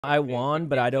I won,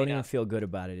 but I don't even feel good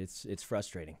about it. It's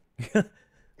frustrating.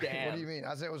 Damn. What do you mean?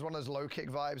 As it was one of those low kick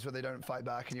vibes where they don't fight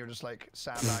back and you're just like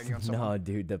sandbagging on someone? No,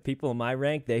 dude. The people in my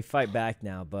rank, they fight back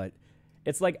now, but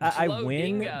it's like I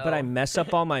win, dingo. but I mess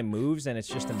up all my moves, and it's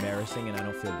just embarrassing, and I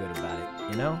don't feel good about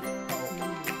it. You know?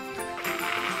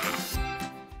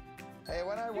 Hey,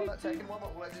 when I won that second one,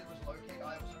 all I did was low kick. I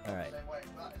was All right. the same way.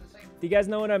 That is the same. Do you guys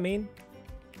know what I mean?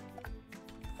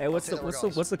 Hey, what's the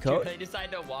code? They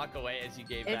decided to walk away as you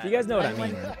gave that. You guys know what I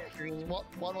mean, right?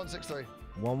 1163.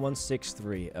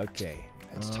 1163. Okay.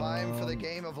 It's time for the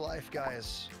game of life,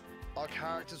 guys. Our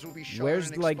characters will be shown Where's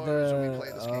and like exposed when the we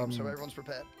play this game, so everyone's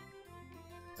prepared.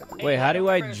 Wait, how do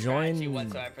I Strategy join?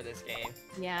 whatsoever for this game.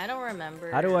 Yeah, I don't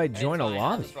remember. How do I It's join a fine, I'll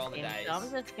lobby? just roll the dice. I'm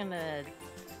just gonna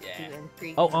Yeah. do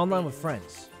intriguing Oh, online with things.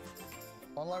 friends.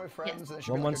 Online with friends, and it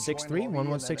should 1163? be like a join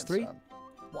lobby, and then it's, 1163?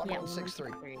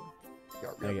 1163.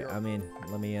 Yup, Okay, yup. I mean,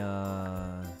 let me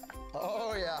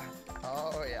Oh yeah.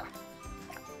 Oh yeah.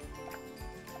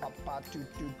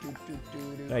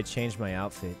 Did I change my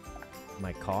outfit?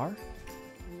 My car?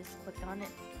 You just click on it.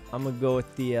 I'm gonna go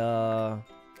with the Oh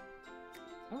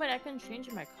wait, I can change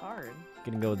my card.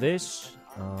 gonna go with this.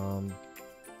 Oh,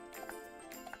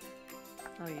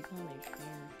 you can only change.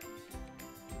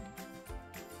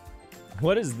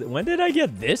 What is when did I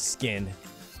get this skin?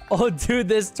 Oh dude,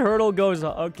 this turtle goes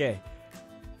okay.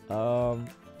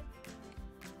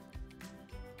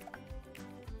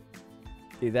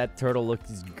 Dude, that turtle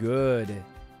looks good.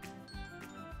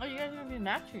 Oh, you guys are gonna be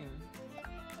matching.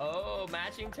 Oh,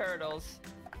 matching turtles.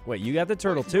 Wait, you got the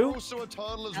turtle You're too? also a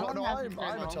turtle as I well. don't No, have I'm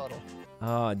the a turtle. turtle.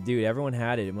 Oh, dude, everyone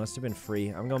had it. It must have been free.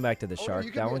 I'm going back to the Oh, shark.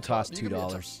 you can That be a one turtle. cost You can be a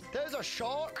turtle. $2. There's a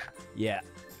shark. Yeah.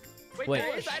 Wait, Wait.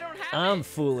 there is? I don't have I'm it.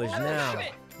 foolish I don't now. have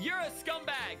it. You're a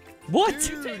scumbag. What?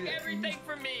 You take everything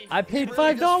from me. I paid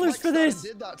Really just $5 flexed for out and this.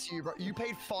 did that to you, bro. You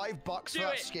paid $5 for Do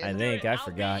that it. skin. I Do think it. I I'll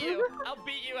forgot. beat you. I'll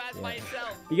beat you as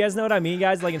myself. You guys know what I mean,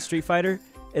 guys? Like in Street Fighter,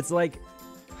 it's like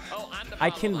Oh, I'm the I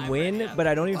problem. can I'm win, ready up. but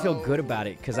I don't even feel good about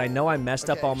it because I know I messed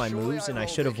up Okay, all my surely moves and I roll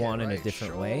should have big here, won in a right?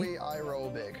 different way. Surely I roll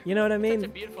big. You know what I It's a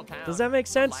mean? beautiful town. Does that make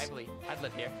sense? Lively. I'd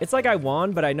live here. It's like I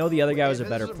won, but I know the other guy was a This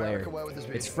better is player. America, where would this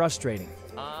be? It's frustrating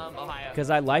Ohio. because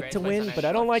I like Great to place win, on but I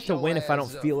earth. don't like to Shut win your if I don't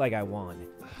ass up. feel like I won.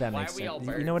 If that Why makes are we all sense.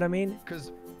 You burned? know what I mean?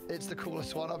 Because it's the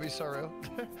coolest one. I'll be so real.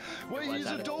 Wait, he's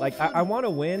a dolphin. Like I want to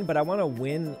win, but I want to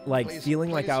win like Please,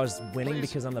 feeling like I please, was winning please.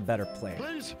 because I'm the better player.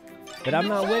 Please. But I'm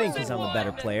not winning because I'm the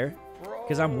better player.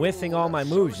 Because I'm whiffing all my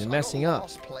moves and messing up.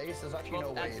 Last place. There's actually Well,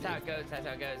 no way. that's how it goes. That's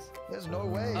how it goes. There's no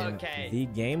way. Okay. The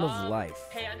game of life.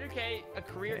 Hey, 100K, a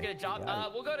career, Okay, get a job. got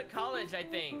it. We'll go to college, I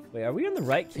think. Wait, are we in the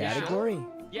right Yeah. category?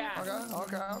 Yeah.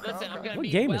 Okay. Listen, I'm gonna What be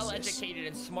game is well this? educated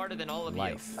and smarter than all of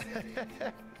Life. you.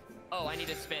 Oh, I need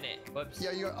to spin it. Whoops.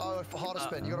 Yeah, you got for hard to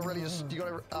spin. You gotta really just. You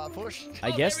gotta push. I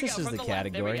Oh, guess there we this go, is from the the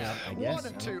left, there we category. go. I guess.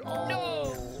 1 and 2. Oh,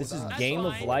 No. This is That's Game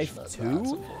of fine. Life That's 2?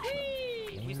 unfortunate.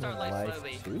 Whee! We start life Life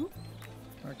slowly. 2?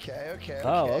 Okay.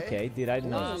 Oh, okay. Dude, I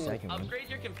didn't know the second one. Upgrade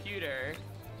your computer.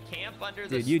 Camp under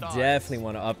the Dude, you stars. definitely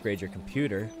want to upgrade your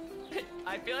computer.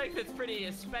 I feel like that's pretty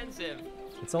expensive.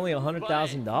 It's only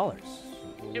 $100,000.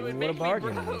 It would What make a me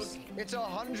bargain it broke. is. It's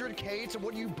 100K to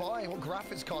what you buying? What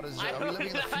graphics card is it? I Are we living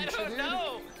in the don't, I future, don't dude?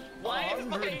 know. Why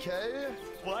am I? 100K?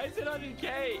 Why is it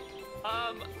 100K?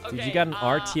 Okay. Dude, you got an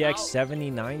RTX I'll-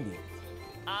 7090.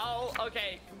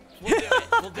 Okay. We'll do it.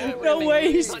 We'll do it. No We'll way,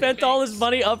 make he it spent all his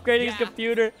money upgrading his Yeah.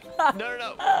 computer.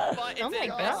 No. But it's Oh an my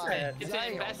investment. God. It's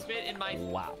an investment in my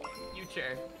Wow.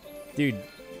 future. Dude,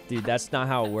 that's not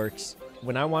how it works.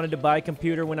 When I wanted to buy a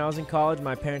computer when I was in college,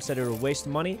 my parents said it was a waste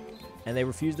of money, and they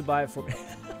refused to buy it for me.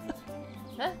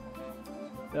 Huh?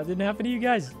 That didn't happen to you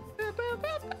guys.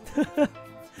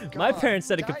 My parents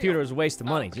said a computer was a waste of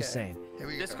money. Just Okay. saying. Here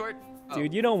we go. Discord. Oh.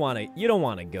 Dude, you don't want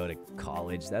to go to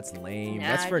college. That's lame. Nah,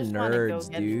 That's I for just wanna go nerds,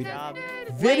 get a dude. job.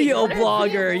 Video Wait,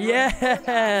 blogger,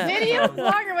 yeah. Video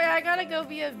blogger. Wait, I gotta go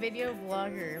be a video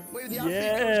blogger. Wait, the outfit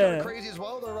Yeah. code's kind of crazy as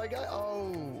well, though, right, guy?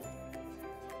 Oh.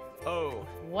 Oh.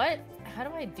 What? How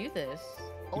do I do this?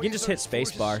 You can just hit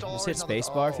spacebar. Just hit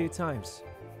spacebar a few times.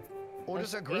 Or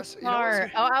just aggressive.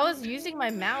 Bar. Oh, I was using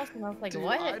my mouse and I was like, Dude,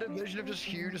 what? I had a vision of just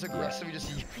Hugh just aggressively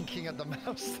just yanking at the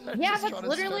mouse. Yeah, just that's trying to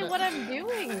literally spin it. what I'm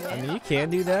doing. I mean, you can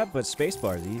do that, but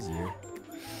spacebar is easier.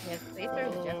 Yeah, spacer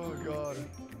is Oh, just. God.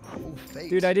 Oh, fate.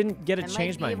 Dude, I didn't get to I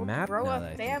change might my be able to map grow now a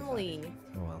that I think about it. family.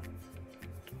 Oh well.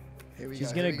 Here we She's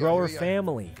go, gonna here we grow go, her here we go.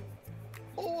 family.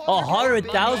 Oh,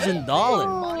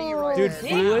 $100,000. Dude, Damn,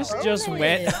 Foolish just bonus.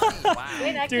 went.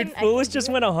 Wait, I Dude, can- I Foolish can just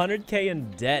do went 100K in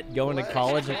debt going to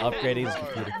college and upgrading his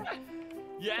computer.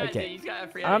 Yeah, Okay. dude, he's got a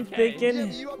free I'm 100K. thinking- Yeah,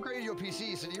 you upgraded your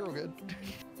PC, so you're all good.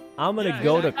 I'm gonna Yeah,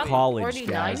 go to exactly. college,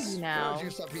 4090 guys. now.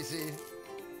 Juice up PC.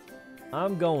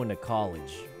 I'm going to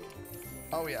college.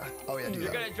 Oh yeah, do You're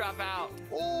that. gonna drop out.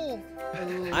 Oh,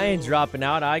 I ain't dropping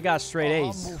out. I got straight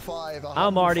A's. humble 5.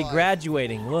 I'm already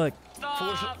graduating. Look.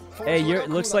 Stop. Hey, Look you're how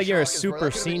cool looks that like you're a shark is, bro. super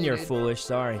That could've been senior, you. Foolish.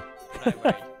 Sorry.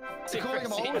 Super calling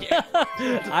him old?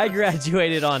 senior. I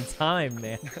graduated on time,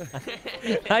 man.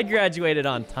 I graduated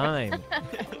on time.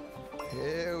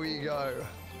 Here we go.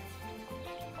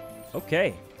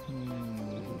 Okay.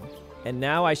 And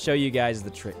now I show you guys the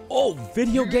trick. Oh,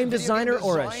 video game designer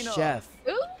or a chef?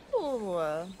 Ooh.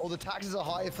 Oh, the taxes are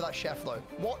high for that chef though.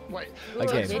 What? Wait. Okay,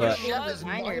 taxes for but- a chef is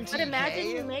But imagine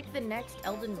 90K? you make the next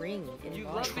Elden Ring. You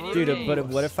love video Dude, games. but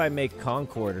what if I make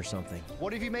Concord or something?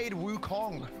 What if you made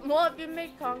Wukong? Well, if you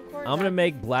make Concord, I'm gonna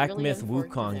make Black really Myth unfortunate.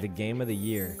 Wukong the game of the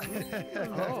year.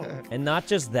 Oh. And not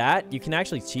just that, you can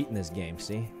actually cheat in this game,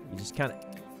 see? You just kind of...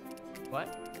 What?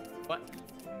 What?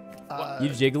 You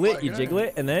jiggle it, you jiggle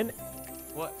it, and then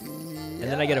What? and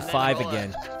then I get a 5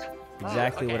 again.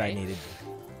 Exactly what I okay. needed.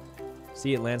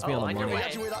 See, it lands me Oh, on I the know money. what-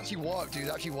 Actually, it actually worked, dude.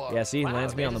 It actually worked. Yeah, see, it Wow,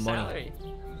 lands me on the there's a money.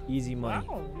 salary. Easy money.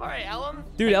 All right, Ellum.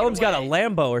 Dude, take it Ellum's got a away.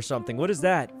 Lambo or something. What is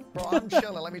that? Bro, I'm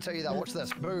chilling. Let me tell you that. Watch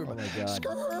this. Boom. Oh my god.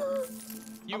 Skrrr.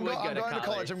 You I'm would going to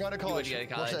college. I'm going to You would college. go to Watch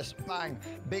college. this. Bang.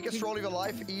 Biggest roll of your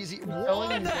life. Easy. Going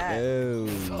What? in that.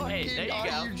 Oh. Hey, there you Are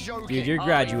go. you joking? Dude, you're Oh,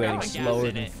 graduating you got slower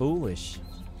in than it. Foolish.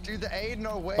 Dude, the aid,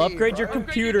 no way. Upgrade your bro.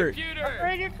 computer.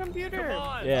 Upgrade your computer. Come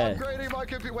on. Yeah. Upgrading my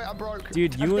computer. Wait, I'm broke.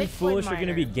 Dude, you and Bitcoin Foolish are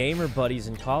gonna be miner. gamer buddies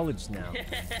in college now.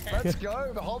 Let's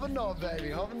go. Hob and knob,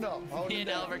 baby. Hob and knob. Hold Me it and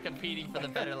down. Ellum are competing for the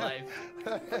better life.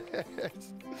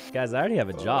 Guys, I already have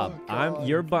a job. God.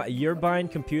 You're buying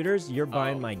computers, you're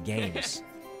buying my games.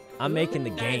 I'm making the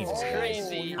games. That's Oh,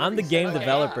 crazy. you I'm the really game said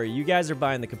developer. that. You guys are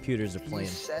buying the computers they're You playing.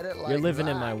 said it like You're living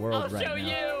in that. my I'll world show right now.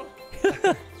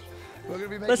 you. We're gonna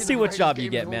be Let's making see the what greatest job you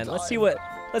games get, of man. all Let's see time.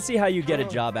 let's see how you get a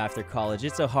job after college.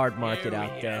 It's a hard market There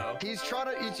out we there. go. He's trying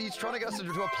to get us to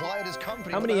apply at his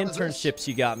company. How What many the hell is this? internships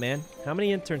you got, man? How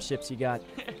many internships you got?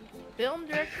 Film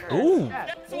director. Ooh. chef.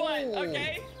 Guess what?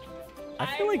 Okay. I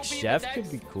feel will like be the chef next-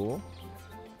 could be cool.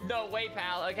 No, wait,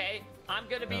 pal. Okay. I'm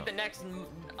gonna be Oh. the next.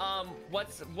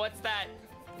 What's that?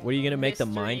 What are you gonna make the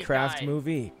Mystery Minecraft guy.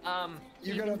 movie?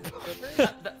 You're gonna.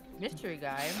 The Mystery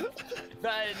guy.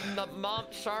 Mom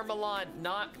Shyamalan,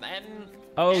 not M.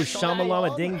 Oh, M.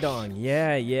 Shamalama Ding Dong.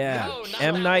 Yeah, yeah. No, not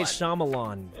M. that Night one.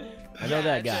 Shyamalan. I know Yeah,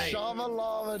 that that's guy. right.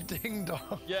 Shamalama Ding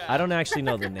Dong. Yeah. I don't actually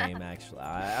know the name, actually.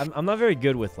 I'm not very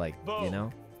good with, like, you Boom.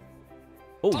 know?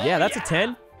 Oh, yeah, that's a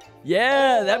 10.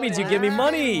 Yeah, that means you give me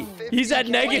money. He's at 50K,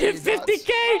 negative that's-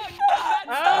 50K.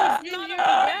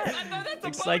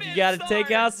 Looks like you gotta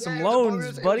take out some Yeah, it was a loans,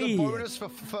 bonus- it buddy. was a bonus for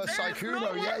Sykkuno.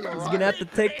 Yeah, you're He's right. gonna have to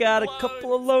take out a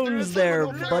couple of loans there,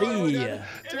 buddy. Yeah,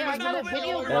 I got a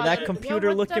video. Yeah, that blog. computer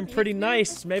Yo, what's looking up, pretty YouTube?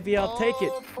 nice. Maybe I'll take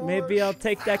it. Maybe I'll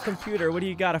take that computer. What do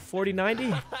you got, a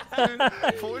 4090?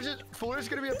 Foolish is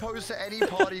gonna be opposed to any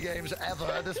party games ever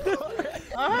at this point.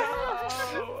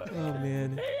 Oh,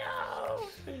 man.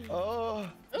 Oh,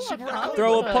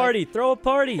 Throw a party. Throw a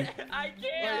party. I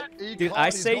can't. Dude, I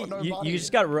say you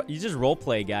just role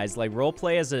play, guys. Like role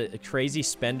play as a crazy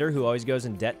spender who always goes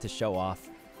in debt to show off.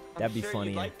 That'd be Sure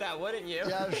funny. you'd like that, wouldn't you?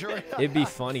 Yeah, sure. It'd be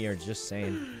funnier, just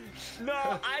saying. No,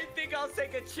 I think I'll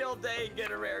take a chill day and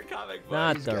get a rare comic book.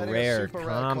 Not He's the getting a rare super rare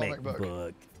comic comic book.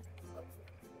 book.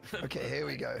 Okay, here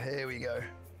we go. Here we go.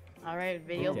 All right,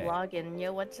 video Okay. vlogging.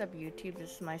 Yo, what's up, YouTube?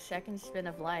 This is my second spin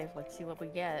of life. Let's see what we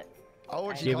get. Oh,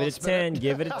 you Give can't it a spin 10.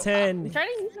 Give it a 10. I'm trying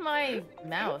to use my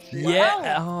mouse.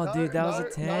 Yeah. Wow. Oh, dude, that was a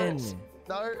 10.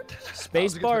 No.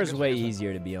 Space bar is way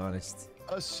easier, to be honest.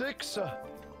 A 6.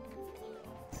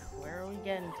 Where are we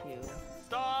getting to?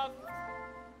 Stop.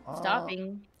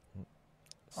 Stopping.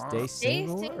 Stay Stay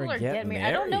single or get married.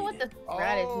 I don't know what the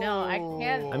threat is. No, I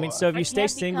can't. I mean, so if I you stay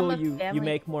can't single, become a you family-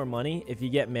 make more money. If you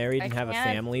get married I and have a can't-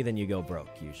 family, then you go broke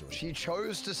usually. She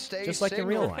chose to stay Just like in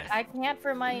single. real life. I can't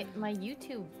for my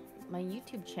YouTube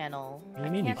channel. What do I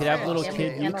you mean? You can't could have start little a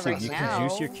kid family channel YouTube. right You can now.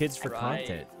 juice your kids for Right.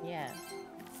 content. Yeah.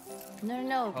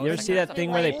 No. Oh, You ever see that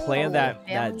thing where they play that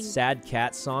Family- sad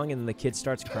cat song and the kid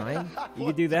starts crying? You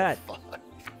could do that.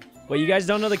 Wait, you guys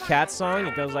don't know the cat song?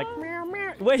 It goes like meow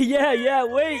meow. Wait, yeah,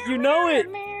 wait, you know it.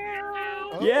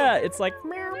 Yeah, it's like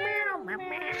meow meow meow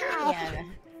meow. Yeah.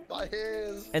 My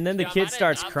ears. And then the Yeah, I kid might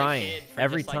starts adopt a crying kid for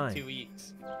every just, like, time. 2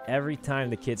 weeks. Every time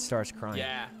the kid starts crying.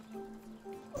 Yeah.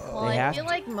 Well, They I have feel to.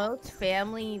 like most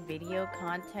family video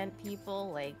content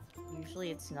people, like,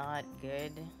 usually it's not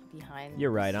good behind.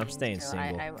 You're the right, I'm scenes, staying so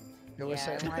single. You were Yeah,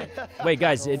 saying- I want- Wait,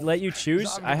 guys, it let you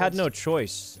choose? I'm I had no convinced.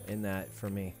 choice in that for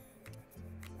me.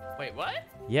 Wait, what?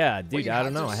 Yeah, dude, you I had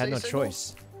don't to know. I had stay no single?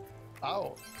 choice.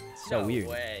 Oh. So No weird.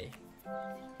 way. But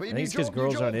I you think it's because job,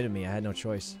 girls aren't into me. I had no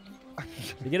choice.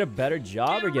 To get a better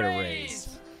job or get a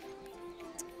raise?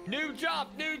 New job,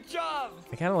 new job.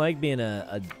 I kind of like being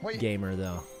a Wait. gamer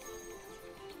though.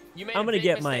 You made I'm a gonna big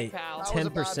get mistake, my pal. That was a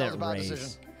bad 10% decision.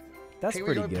 raise. That's Here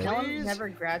we pretty go, good. Ellum- Ellen's Please? never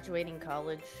graduating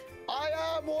college. I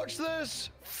am. Watch this.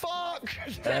 Fuck.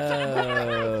 2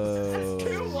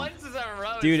 Oh. ones in a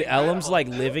row. Dude, is Ellum's incredible. like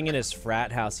living in his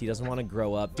frat house. He doesn't want to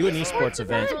grow up. Do an esports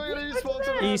event. Esports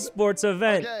event. Esports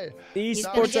event. Okay. He's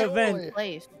gonna Esports get event. first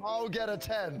place. I'll get a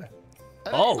 10.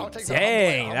 Oh, I'll take the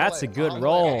dang, humble eight, that's a humble good eight,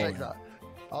 roll. I'll take that.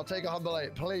 I'll take a humble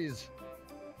 8, please.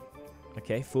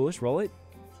 Okay, Foolish, roll it.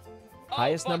 Oh,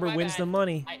 Highest fuck, number my wins bad. the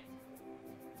money.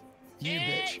 You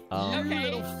bitch. Oh. You Okay.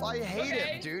 little. I hate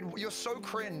Okay. it, dude. You're so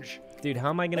cringe. Dude, how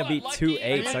am I gonna What, beat lucky? 2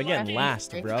 8s? I'm Lucky? getting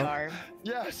last, Six bro. star.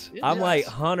 Yes. I'm yes. like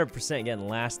 100% getting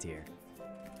last here.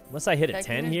 Unless I hit a Sykkuno's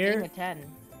 10 getting here. a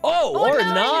 10. Oh, Oh, or a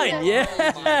no, 9. you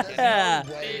Yeah.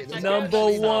 No way. There's Number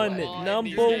actually no one. way. Number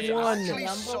It's one. actually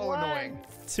Number so one. annoying.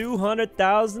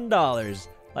 $200,000.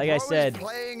 Like I Bro said,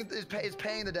 is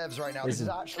paying the devs right now. This Listen.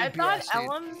 is actually I thought BS, dude.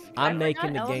 Ellum's. I'm I making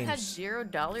forgot the Ellum had games.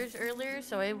 $0 earlier,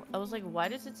 so I was like, why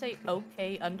does it say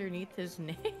okay underneath his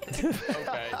name?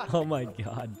 Okay. oh my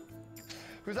god.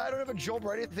 Because I don't have a job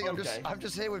or anything. Okay. I'm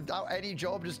just here without any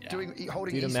job, just holding. Dude,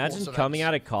 esports imagine events, coming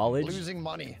out of college. losing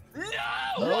money. No!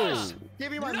 Oh.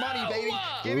 Give me my No! money, baby.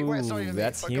 Give me. Wait, it's not Ooh, even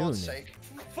that's me. For God's Hyoon. sake.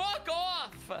 Fuck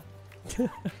off!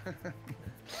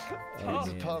 Oh, This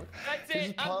is man. pub- That's this is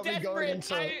it. I'm probably going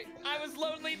desperate. into. I was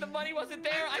lonely. The money wasn't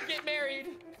there. I get married.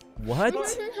 What?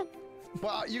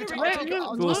 Well, you can Wait, take you-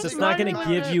 I'll Foolish, take that's it. not gonna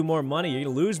money. give you more money. You're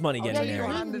gonna lose money getting yeah, you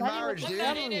married. Hand in Money marriage, was dude.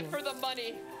 I'm in it for the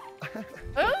money.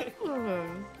 Oh.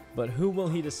 But who will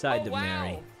he decide Oh, to wow.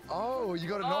 marry? Oh, you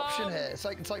got an option here. It's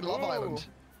like Love Ooh. Island.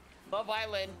 Love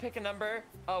Island. Pick a number.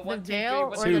 The 1, 2, 3. veil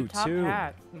What's or Two, the top two.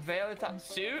 hat? veil? The top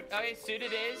suit. Okay, suit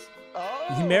it is.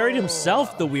 Oh. He married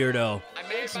himself, the weirdo. I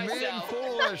married It's me and myself.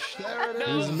 Foolish. There it No.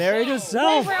 is. He's married Whoa.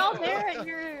 himself. We're all there at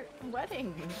your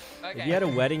wedding. Okay. If you had a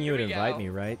wedding, you would Here we invite go. me,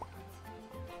 right?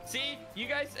 See, you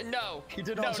guys. No. He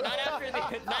did no, also- not after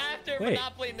not after Wait.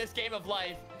 Monopoly in this game of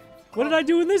life. What did I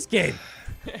do in this game?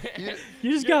 You-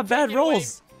 You just You're got bad taking away-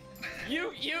 rolls.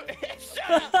 You.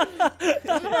 Shut up.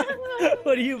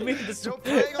 What do you mean? This You're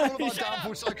playing all of our Shut up.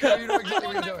 downfall, Sykkuno. You know I exactly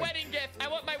what want you're my doing. wedding gift. I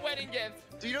want my wedding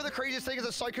gift. Do you know the craziest thing is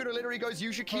that Sykkuno literally goes,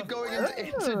 you should keep going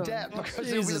into debt because it'll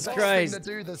be the Jesus best Christ. thing to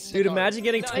do this. Dude, imagine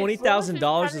getting No, it's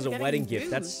 $20,000 as a getting wedding gift.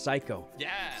 used. That's psycho. Yeah.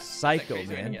 Psycho, That's a crazy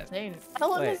man. wedding gift. Insane.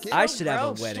 Ellum Wait, is I so should have a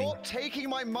gross. wedding. Stop taking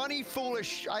my money,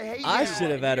 Foolish. I hate I you.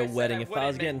 should have had a You said wedding I if I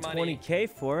was wouldn't getting make money. 20K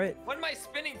for it. What am I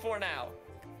spinning for now?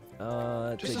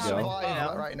 There Just you to go.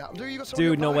 survive right now. Dude, you got someone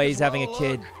Dude, in no your way back he's as having well, a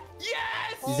kid. look.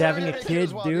 Yes. He's having a Look at kid,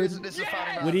 as well. dude. This is a Yes!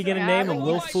 family What are you gonna man. name him? Oh,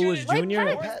 Lil I Foolish should've-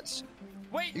 Jr.? Pets.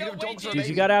 Wait, You no, have wait, dogs or dude. Dude,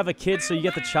 you gotta have a kid so you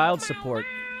get the child support.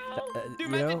 Dude, You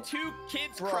imagine know? 2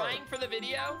 kids Bro. crying for the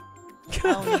video.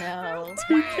 Oh no.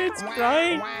 2 kids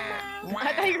crying?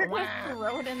 I thought you were going to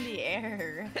throw it in the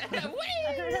air.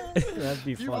 Whee! That'd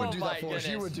be You funny. would do Oh my that, Foolish.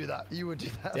 You goodness. would do that. You would do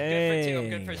that. Dang.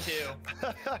 Good for 2. Good for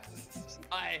 2.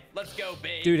 Alright, let's go,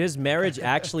 babe. Dude, his marriage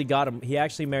actually got him. He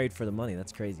actually married for the money.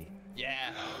 That's crazy. Yeah.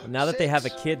 Now that they have a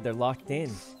 6. kid, they're locked in.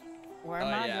 Where am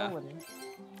Oh, I yeah. going?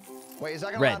 Wait, is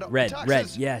that gonna land Red, up red, red.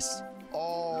 taxes? Yes.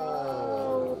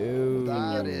 Oh, Ooh.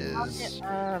 that is.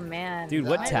 Oh man. Dude,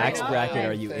 what That tax is bracket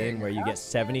are a you thing. in where you get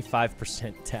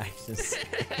 75% taxes?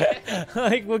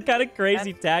 Like, what kind of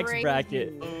crazy That's tax crazy.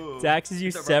 bracket Ooh. taxes you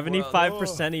It's a rough world.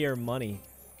 75% of your money?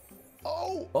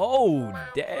 Oh, Oh,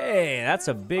 dang. That's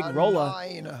a big a roller.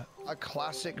 9. A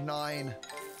classic 9.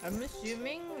 I'm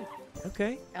assuming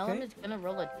Okay. Ellum okay. is gonna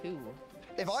roll a 2.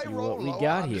 If I See roll what we lower,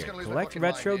 got I'm just here. gonna lose my Collect fucking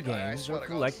retro mind, dude. I games swear or to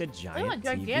God. collect a Oh, a giant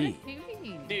gigantic TV.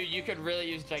 TV. Dude, you could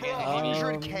really use For gigantic Uh,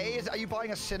 TV. 100K, are you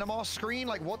buying a cinema screen?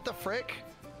 Like, what the frick?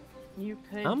 You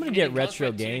could. I'm gonna It get goes retro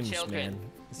with 2 games, children. man.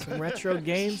 Some retro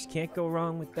games, can't go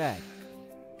wrong with that.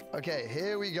 Okay,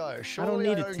 here we go. Surely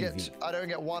need a I don't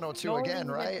get 1 or 2 No, again,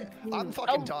 you right? get 2. I'm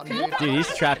fucking Oh, done, come dude. Dude,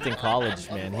 he's trapped in college,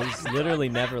 man. He's literally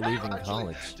never leaving Actually,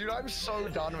 college. Dude, I'm so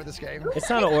done with this game. It's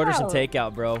not an orders and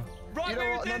takeout, bro. You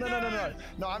know what? No.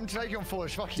 No, I'm taking on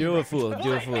Foolish. Fuck you. Do bro. it, fool.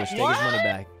 Do it, foolish. Take his money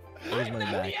back. Take his money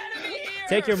back.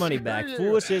 Take your money back. Screw you.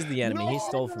 Foolish is the enemy. He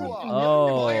stole from you. No!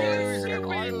 Oh. If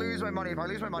I lose my money,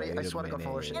 I Wait swear to God, a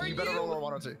Foolish. minute. You better roll a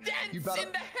 1 or 2. You Dense better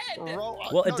in the head. roll.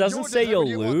 Well, it doesn't you're say dead, you'll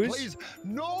you want- lose. Please.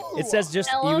 No. It says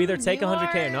just you Ellum, either take you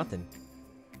 100K or are nothing.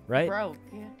 Right? Broke.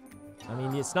 Yeah. I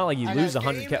mean, it's not like you And lose this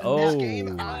 100K. game- Oh. This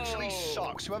game actually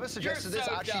sucks. Whoever suggested this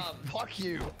so actually, dumb. fuck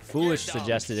you. Foolish You're dumb.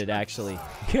 suggested it, actually.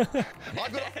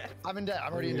 I'm in debt.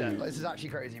 I'm already in debt. This is actually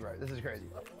crazy, bro. This is crazy.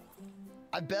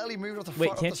 I barely moved off the Wait,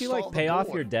 front can't of the you, start like, of the pay off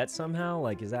board. your debt somehow?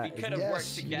 Like, is that... We isn't could've it- worked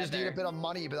Yes, you just need a together. bit of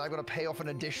money, but I've got to pay off an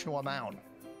additional amount.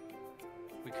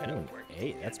 We could have worked.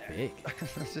 8. That's big.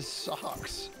 This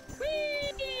sucks.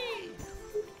 Whee!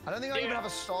 I don't think I even have a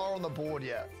star on the board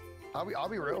yet. I'll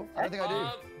be real. I don't think I do.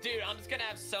 Dude, I'm just gonna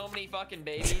have so many fucking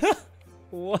babies.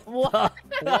 What? What?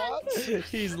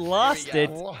 He's lost it.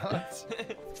 What?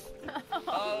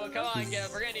 Oh, come on,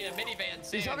 Gav. We're gonna need a minivan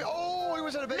soon. He's having. Oh, he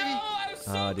was at a baby. No, I was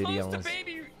so Oh, dude, he close to almost-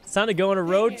 baby. It's time to go on a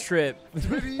road trip.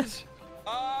 Babies.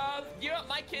 You know what?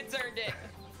 My kids earned it.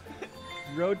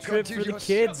 Road trip dude, for the you're-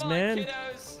 kids, Come on, man.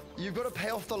 kiddos. You've got to pay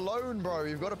off the loan, bro.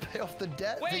 You've got to pay off the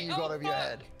debt Wait, thing you got over your fuck.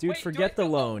 head. Dude, Wait, do forget I- the oh,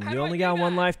 loan. how You do I only do got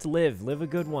one that? life to live. Live a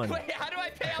good one. Wait, how do I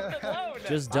pay off the loan?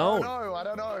 Just I don't. don't know. I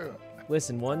don't know.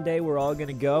 Listen, one day we're all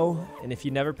gonna go, and if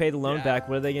you never pay the loan Yeah. back,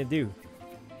 what are they gonna do?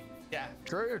 Yeah.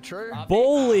 True, true. I'll be-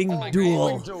 Bowling oh my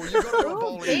duel. God. Duel. You got to do a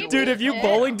bowling duel. Dude, if you Yeah.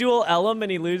 bowling duel Ellum and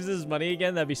he loses his money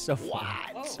again, that'd be so fun.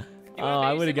 What? You Oh, wanna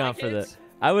I would have babysit my gone for the. kids?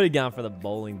 I would have gone for the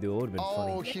bowling duel. Would have been Oh,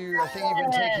 funny. Hugh, I think you've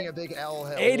been taking a big L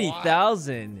here.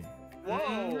 80,000. Whoa.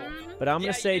 But I'm Yeah, gonna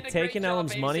you say did a great taking job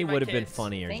Ellum's money babysitting my would have been kids.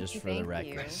 funnier, Thank just you, for the thank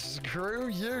record. you. Screw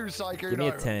you, Sykkuno. Give me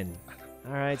a 10.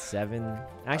 All right, 7.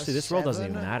 Actually, this roll doesn't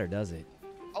even 7? matter, does it?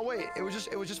 Oh wait, it was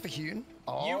just for Hyoon.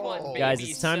 Oh. You want Guys,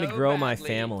 babies it's time to so grow my badly.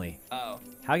 family. Oh.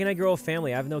 How can I grow a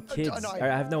family? I have no I kids. know. I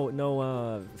have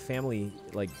no family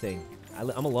like thing.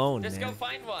 I'm alone, Just go man.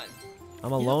 find one.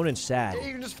 I'm alone and sad. Yeah,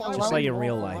 you can just find Just one. like in Lone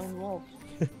real wolf, life. lone wolf.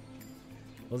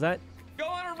 Was that? Go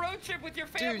on a road trip with your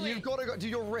family. Dude, you've got to go. Dude,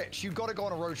 you're rich. You've got to go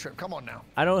on a road trip. Come on now.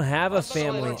 I don't have a That's not a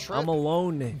family. road trip. I'm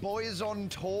alone. Boys on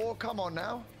tour. Come on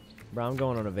now. Bro, I'm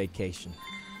going on a vacation.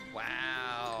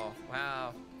 Wow.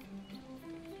 Wow.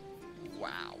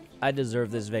 Wow. I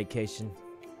deserve this vacation.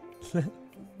 Oh,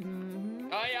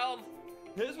 yeah.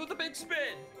 Here's with the big spin.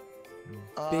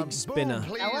 Big spinner. Boom,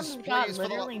 please, Ellum got please, for the-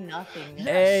 literally nothing.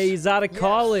 Hey, he's out of Yes.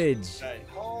 college.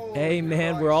 Holy Hey,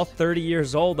 man, we're all Christ. 30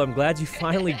 years old. I'm glad you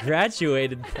finally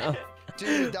graduated, bro.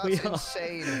 Dude, we that's all-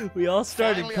 insane. We all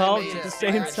started Finally, I college made at the it.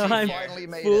 same I actually time. finally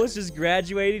made Foolish it. just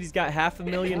graduated. He's got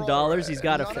 $500,000. Bro, He's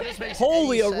got none of this a makes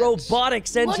holy any a sense.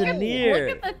 robotics engineer.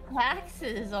 Look at the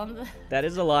taxes on the. That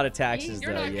is a lot of taxes,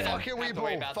 You're though. not gonna- Yeah. Fuck it, we Have to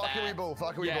worry ball. about Fuck it, we that. ball.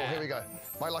 Fuck it, we ball. Yeah. Here we go.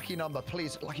 My lucky number,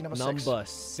 please. Lucky number 6. Number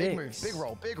Big move. 6. Big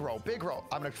roll. Big roll. Big roll.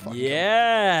 I'm gonna fucking.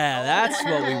 Yeah, that's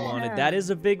what we wanted. That is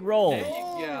a big roll. There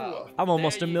you go. I'm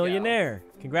almost There a you go. millionaire.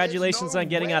 Congratulations no on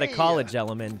getting out of way. college,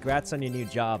 Ellum, and congrats on your new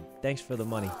job. Thanks for the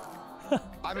money.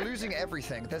 I'm losing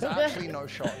everything. There's actually no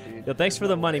shot, dude. Yo, thanks for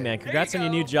the money, man. Congrats on your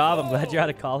new go. job. I'm glad you're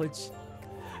out of college.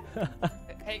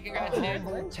 Hey, congrats, dude.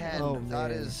 Humble 10. Oh, That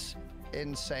man. is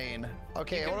insane.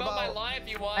 Okay, You can what mow my about? lawn if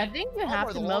you want. I think you I'll have mow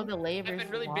to the mow lawn. the I've labor's been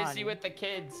really lawn. busy with the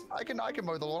kids. I can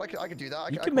mow the lawn. I can do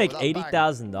that. You I can mow make that. Bang.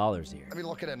 $80,000 here. Let me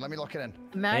look it in. Let me look it in.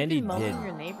 Imagine Andy mowing did.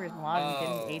 your neighbor's lawn and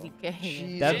Oh. getting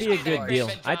 80K. That'd be a Jesus good Christ. deal.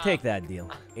 Good I'd job. take that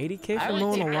deal. 80K I for would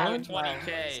mowing take a that lawn? as well.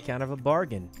 It's 20K. kind of a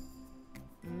bargain.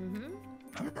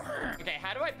 Okay,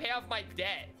 how do I pay off my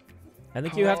debt? I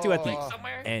think you have to at the Oh.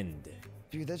 Somewhere? end.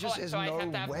 Dude, there just Oh, is so I no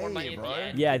have to have more money way, at the bro.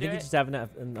 end. Yeah, I to think do you it? just have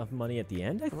enough money at the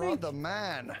end, I think. Brother,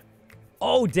 man.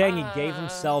 Oh, dang, he gave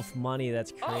himself money.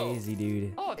 That's oh. crazy,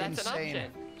 dude. Oh, that's Insane. an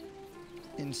option.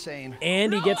 Insane.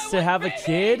 And he No, gets I to want have a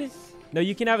kid? babies. No,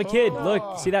 you can have a kid. Look,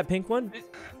 Oh. see that pink one? Fate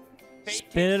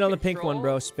Spin it takes on the pink one, control.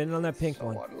 bro. Spin it on that pink So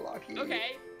one. unlucky. Okay.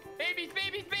 Babies,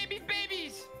 babies, babies,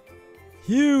 babies.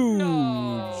 Huge.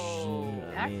 No.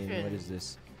 I mean, what Action. is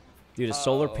this? Dude, a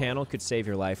solar Oh. panel could save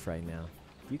your life right now.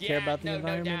 Do you care Yeah, about the no,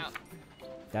 environment? No doubt.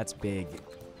 That's big.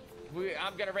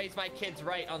 I'm gonna raise my kids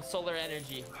right on solar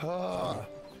energy. Ah,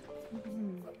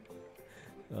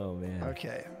 Oh, man.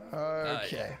 okay.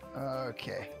 Okay.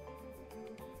 Okay.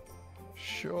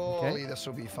 Surely this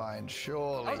will be fine.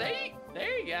 Surely. Oh,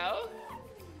 there you go.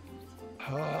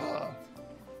 Ah.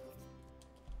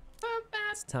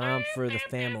 It's time for the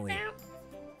family.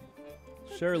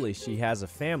 Surely she has a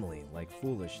family like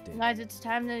Foolish did. Guys, it's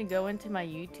time to go into my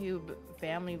YouTube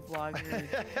family vlogger.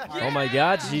 Oh my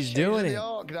god, she's Changing doing the it.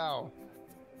 arc now.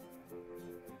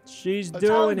 She's Oh,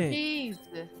 doing it. Jeez.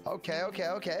 Okay, okay,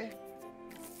 okay.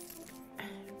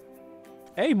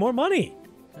 Hey, more money.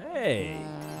 Hey.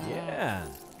 Yeah.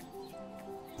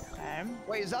 Okay.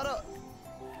 Wait, is that a...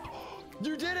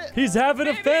 You did it! He's having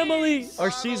a family. Or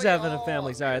Finally, she's having a oh,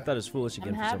 family. Sorry, I thought it was Foolish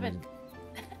again I'm for some having- reason.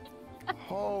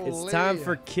 Holy. It's time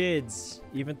for kids,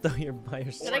 even though you're by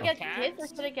yourself. Should I get Cats? kids or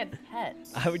should I get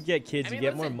pets? I would get kids. I mean, You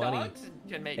get more listen, money. dogs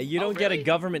can make- Hey, you Oh, don't get a really?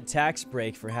 government tax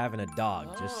break for having a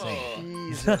dog. Just saying.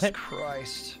 Jesus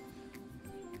Christ.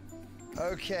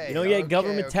 Okay. You don't get okay,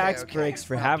 government okay, tax okay. breaks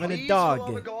for Now, having a please, dog. For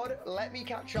the love of God, let me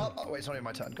catch up. Oh, wait, it's not even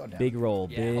my turn. God damn. Big roll,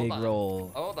 Yeah, hold big on.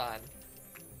 roll. Hold on.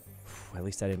 At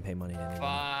least I didn't pay money to anyone.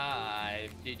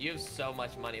 5. Dude, you have so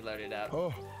much money loaded up.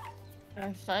 Oh.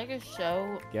 Should I just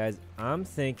show? Guys, I'm You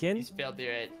thinking spelled through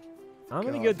it. I'm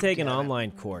gonna go take an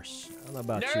online course. I don't know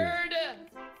about Nerd!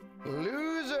 you.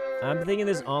 Loser. I'm thinking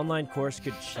this online course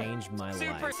could change my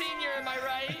Super life. senior, am I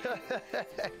right?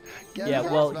 Get Yeah,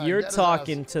 his well, ass, man, you're get his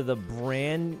talking ass. to the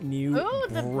brand new Ooh,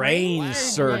 the brain brain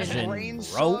surgeon, surgeon. Brain bro.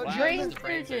 surgeon. Wow, Brain he's a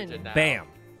brain surgeon. now. Bam.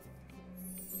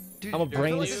 Dude, I'm a I feel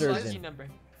brain like this is- surgeon. Number.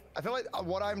 I feel like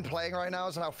what I'm playing right now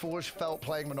is how Foolish felt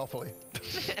playing Monopoly.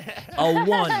 A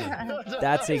 1.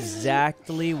 That's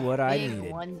exactly what I Big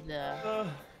needed. wonder.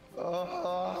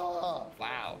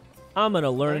 Wow. I'm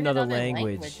gonna learn Learn another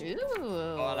language. Ooh.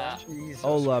 Hola. Jesus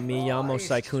Hola, mi llamo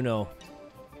Christ. Sykkuno.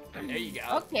 There you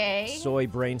go. Okay. Soy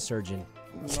brain surgeon.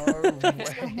 No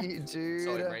way, dude.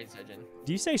 Sorry, brain surgeon.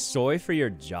 Do you say soy for your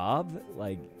job?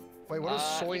 Like, Wait, what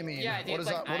does soy mean? Yeah, I think What it's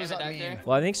does like that? What does I am a that mean? doctor.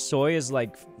 well, I think soy is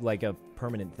like a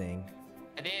permanent thing.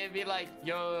 And then it'd be like,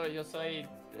 yo soy.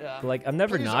 But like, I'm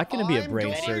never Please, not gonna be a I'm brain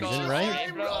going surgeon, to- right?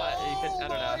 I'm- Bro, you could- Oh I don't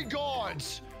know. my god!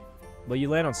 Well, you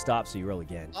land on stop, so you roll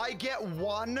again. I get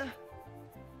one.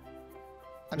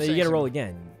 I'm No, you saying gotta roll single.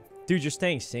 again. Dude, you're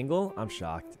staying single? I'm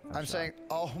shocked. I'm shocked. saying,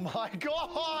 oh my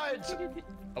god!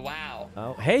 Wow.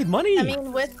 Oh, hey, money! I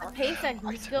mean, with the pace that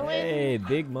he's going, Hey,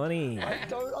 big money. I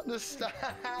don't understand.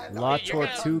 La I don't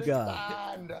Tortuga.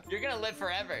 understand. You're gonna live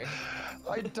forever.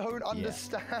 I don't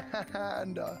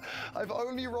understand. I've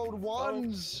only rolled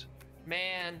ones.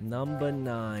 Man. Number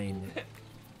 9.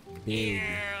 Big.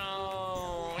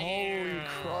 Holy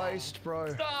Christ, bro.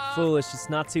 Stop. Foolish, it's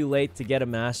not too late to get a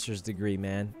master's degree,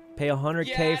 man. Pay 100K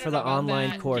Yeah, I for don't the know about online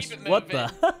that. course. Keep it What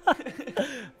the?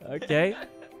 Okay. No,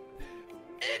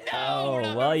 Oh, we're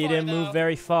not well, very you far, didn't move though.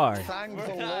 very far. Thank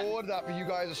the Lord that you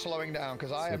guys are slowing down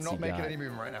because I am what's not he making got? any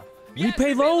movement right now. Yes, Repay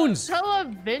repay loans! so a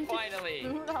vintage Finally.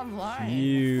 food online.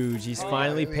 Huge. He's Oh,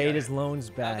 finally there we paid go. his loans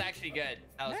That was back. actually good.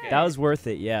 That was good. That was worth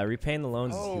it. Yeah, repaying the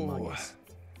loans Oh. is humongous.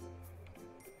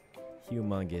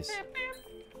 Humongous.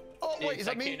 Oh, wait, is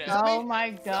that me? Sykkuno. Is that Oh me? my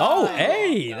god. Oh,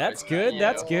 hey, That that's was good. you.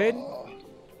 That's good. Oh,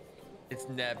 It's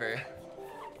never.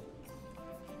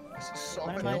 this is so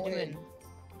What am I annoying. doing?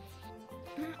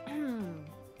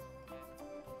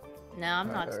 No, I'm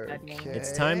not studying. Okay.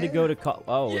 It's time to go to college.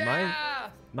 Oh, Yeah.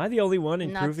 am I the only one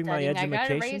I'm not improving my studying. I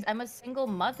gotta education? raise. I'm a single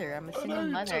mother. I'm a single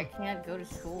mother. I can't go to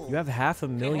school. You have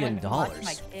 $500,000. Watch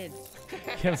my kids.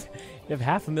 You have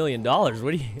 $500,000.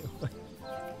 What do you?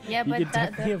 Yeah, You but could that,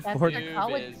 definitely that's afford- for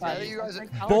college Yeah, buddies. you guys That's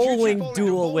are- for college Bowling Bowling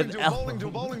duel with bowling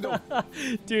duel, bowling duel.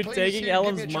 Dude, Please, taking Hyoon, give me a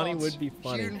Ellum's money chance. would be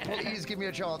funny. Hyoon, please give me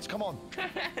a chance. Come on.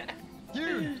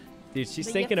 Hyoon. Dude, she's But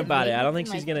you thinking have to about it. I don't name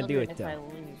think she's my gonna do children it if I though.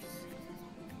 lose.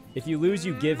 If you lose,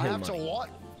 you give I him have to money. what?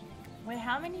 Wait,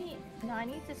 how many? No, I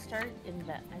need to start in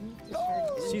that. I need to No.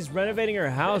 start. She's renovating her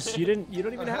house. You don't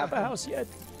even have a house yet.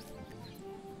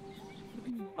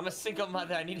 I'm a single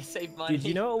mother. I need to save money. Dude,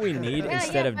 you know what we need Yeah,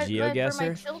 instead yeah, of but for my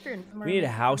GeoGuessr? children, for We need a my-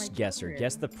 for house my guesser. children.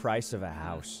 Guess the price of a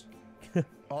house.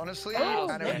 Honestly, Oh,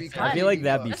 and it would be that's fun. I feel like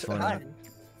that'd be crazy fun. good. Fun.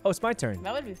 Oh, it's my turn.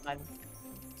 That would be fun.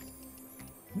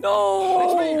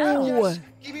 No! Yes.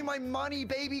 Give me my money,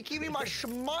 baby. Give me my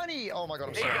money. Oh my god,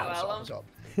 I'm There sorry. you go, I'm sorry. I'm Ellum.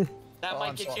 sorry. That Oh, might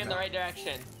I'm get you sorry, in the man. right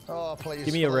direction. Oh, please.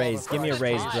 Give me a for the love raise. of Give me a Christ.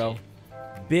 raise, Fine. bro.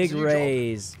 Big It's a new job.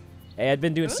 raise. Hey, I've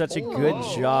been doing such a good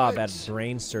Ooh. job at What?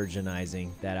 brain surgeonizing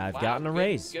that I've Wow, gotten a good-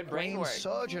 raise. Good brain Brain work.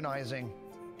 surgeonizing.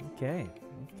 Okay.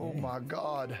 Oh my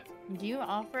god. Do you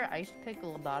offer ice pick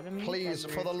lobotomy? Please,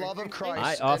 for the love of I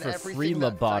Christ. offer and free everything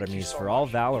that- thank you lobotomies so for all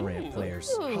much. Valorant Ooh. players.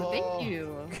 Ooh, Oh. thank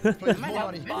you. Please, might more have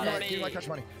money. to Give me do that. Give me my cash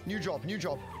money. New job. New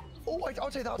job. Oh,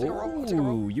 I'll take that. I'll take a roll. I'll take a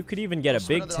roll. Ooh, you could even get a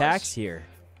Spin big of the tax dice. here.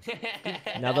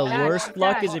 Now the Tax, worst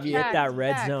luck tax, is if you hit tax, that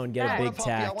red tax, zone, get a tax. big I want a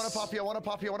puppy. I tax. want a puppy. I want a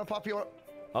puppy. I want a puppy.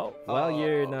 Oh, well,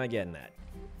 you're not getting that.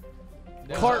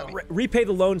 No. Cart, repay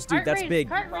the loans, dude. Cart That's race, big.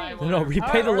 cart Right, race. No, Whatever.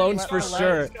 repay the Cart loans race, for cart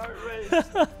sure. race.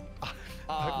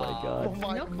 Oh my god. Oh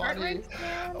my No cart money. race,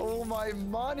 man. Oh my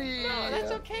money. No,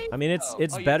 that's okay. I mean, it's Oh,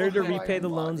 you better to both have repay the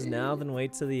money. loans now than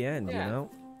wait to the end, you Yeah. know?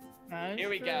 That's Here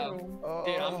we go. true. Oh,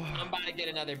 Dude, I'm about to get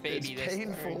another it's baby this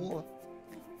painful.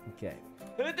 Okay.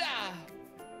 turn.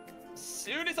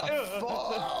 Soon as I.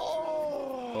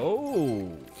 Oh. Oh,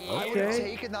 I would have okay.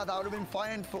 taken that. That would have been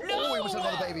fine for. No! Oh, it was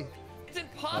another baby. It's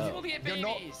impossible to get You're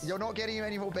babies. not getting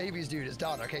any more babies, dude. It's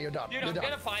done. Okay, you're done. Dude, you're I'm done.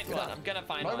 gonna find You're one. done. I'm gonna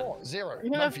find No one. more. Zero.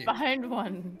 You're None gonna for you. find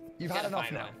one. You've Gotta had enough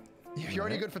find now. one. You're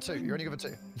only good for 2. You're only good for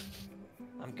 2.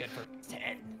 I'm good for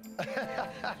 10.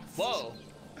 Whoa.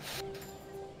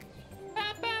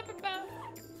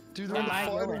 Dude, they're in the Am I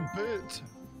final going? bit.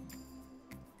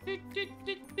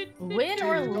 Win Dude,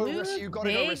 or you gotta lose, risk- you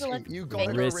gotta go big, risky. let's You gotta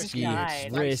big go Risky, risky. side.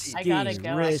 it's I risky, gotta go.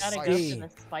 I gotta go risky. to the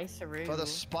spiceroo. For the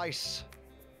spice.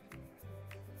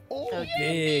 Oh, So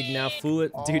Big. Now, fool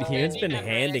it. Dude, Oh. Hyoon's been Yeah,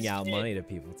 handing out risky. money to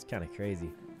people. It's kind of crazy.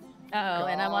 Oh,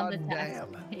 and I'm on the God tax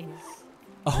damn. base.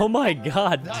 Oh my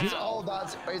god, dude. Is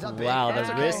that big? Wow, That's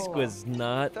the okay. risk was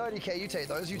not 30k, you take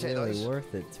those, you take really those.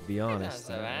 worth it, to be honest.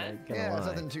 that's all right. I'm not gonna Yeah, there's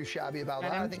lie. nothing too shabby about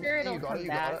And that. I I'm think sure you it'll got it, come you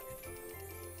got back. it.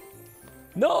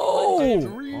 No! Easy,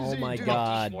 Oh my dude.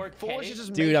 god. 4K. Foolish is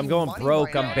just Dude, I'm making going money broke.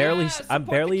 right I'm now. barely Yeah, I'm support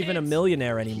barely the even a kids.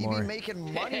 millionaire He be anymore.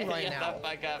 making money right now.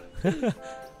 Shut the fuck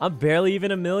up. I'm barely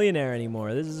even a millionaire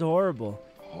anymore. This is horrible.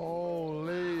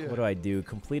 Holy. What do I do?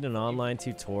 Complete an online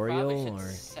Probably tutorial should or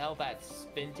sell that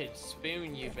vintage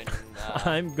spoon you've been.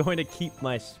 I'm going to keep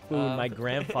my spoon. My Um,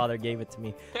 grandfather gave it to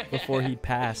me before he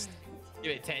passed.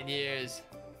 Give it 10 years.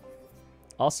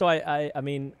 Also, I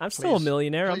mean, I'm still a Please,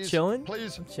 millionaire. I'm please, chilling.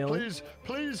 Please, chilling.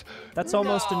 please. That's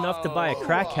almost enough to buy a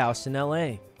crack house in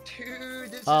LA.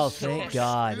 Dude, this Oh, is so thank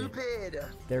God. stupid.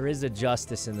 There is a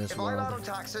justice in this If I ran on world.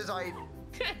 taxes, I.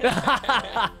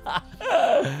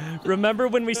 Remember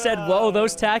when we said, whoa,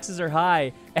 those taxes are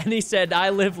high? And he said, I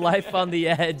live life on the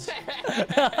edge.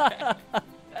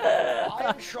 I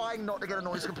am trying not to get a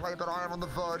noise complaint, but I am on the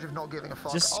verge of not giving a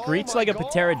fuck. Just Oh screech my like a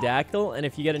God. pterodactyl, and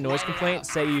if you get a noise complaint,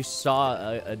 say you saw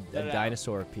a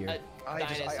dinosaur appear. I can't.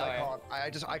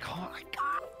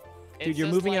 Dude, It's you're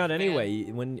just moving like, out man,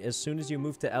 anyway. As soon as you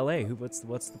move to LA,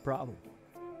 what's the problem?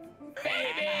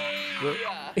 Baby!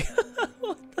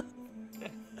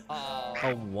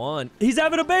 A one. He's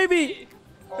having a baby.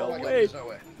 Oh No my God, way. there's no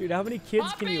way. Dude, how many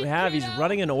kids can you have? He's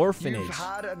running an orphanage. You've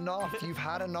had enough. You've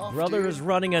had enough. Brother dude. is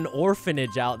running an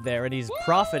orphanage out there, and he's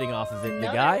profiting off of it. The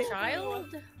Another guy. child?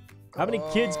 How many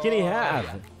kids can he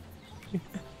have?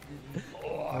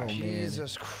 Oh, man.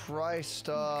 Jesus Christ,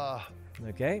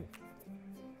 Okay.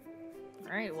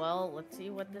 All right, well, let's see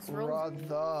what this roll.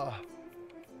 brother.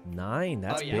 9.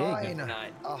 That's Oh, big. yeah. Nine.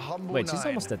 9. A humble Wait, she's 9.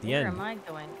 almost at the Where end. am I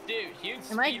going? Dude, huge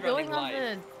Am I speedrunning going on life.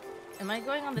 the? Am I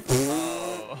going on the?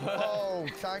 Oh. Oh,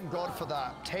 thank God for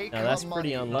that. Take Now, her that's money.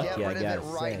 pretty unlucky, Get I rid of it gotta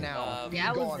right say. now. Be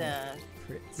That was gone.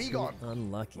 Pretty Be gone.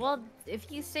 unlucky. Well, if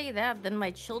you say that, then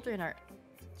my children are.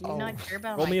 Do you Oh. not care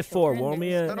about Roll my me a 4, children? roll me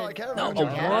They're a- just No, I gonna care No, about a your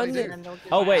get children. one? married and they'll just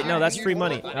Oh, wait, die. no, that's You free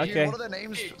wanna- money. you Okay. wanna their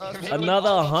names? Another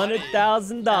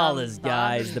 $100,000,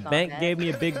 guys. The Stop bank it. gave me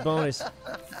a big bonus.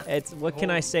 It's what can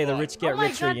I say? The rich get Oh my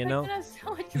richer, God, you they're know. gonna have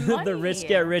so much The rich money.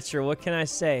 get richer. What can I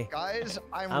say? Guys,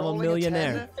 I'm I'm a rolling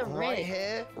millionaire. 10 right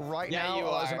here, right Yeah, now. you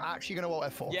Otherwise, are. I'm actually gonna vote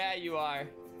F4. Yeah, you are.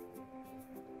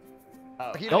 Oh.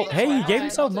 Okay, Oh, that's hey, fine. you gave I'll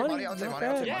himself take money. I'll take Not money.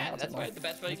 I'll bad. take Yeah, money. I'll that's take money. right. The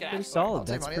best money you can Pretty ask for. solid. take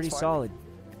That's money, pretty it's fine. solid.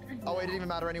 Oh, it didn't even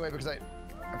matter anyway because I.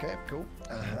 Okay, cool.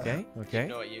 Okay. You Okay.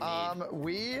 know what you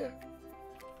need.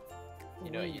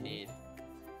 You know what you need.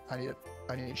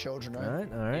 I need children, All right?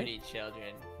 right. All You right. need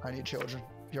children. I need children.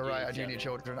 You're You right. need I do need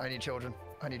children. I need children.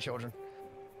 I need children.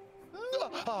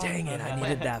 Dang it! I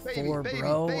needed that Baby, 4, baby,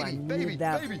 bro. baby, I baby, needed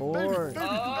that baby, 4. baby, baby.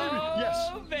 Yes.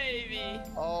 Oh, baby.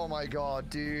 Oh my God,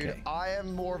 dude! Okay. I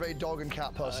am more of a dog and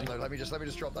cat person though. Let me just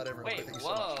drop that in real Wait, quick. Thank you so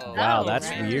much. whoa. Wow, Oh, that's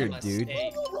man. weird, Made a dude.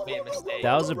 mistake. Made a mistake.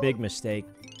 That was a big mistake.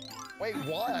 Wait,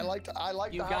 why? I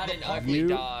like You to got have an the puppy. ugly You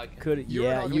dog. could, You're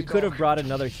an yeah, ugly you could have dog. brought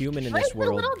another human in Why this is the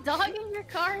world. little dog in your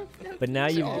car? But now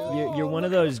you're one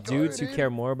of Oh, those let's dudes go, who dude. care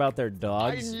more about their I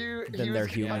dogs knew he than their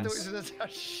was gonna- I thought humans. he was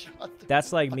gonna- Shut the-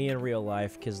 That's like me in real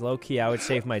life, because low-key, I would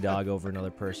save my dog over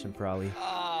another person, probably.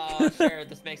 Oh, sure.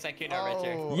 This makes Sykkuno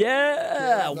richer. Oh,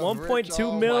 Yeah! the rich- 1.2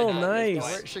 oh my mil, God, this nice!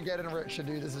 guy. Rich are getting richer,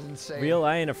 dude. This is insane. Real,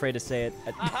 I ain't afraid to say it.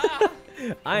 Aha!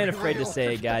 I ain't afraid to Real.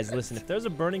 say it, guys. Listen, if there's a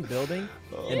burning building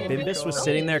and Oh Bimbus was God.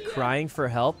 sitting there crying for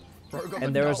help, Bro, got and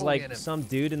the there was dog like in him. some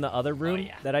dude in the other room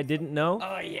yeah. that I didn't know,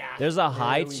 Oh, yeah. there's a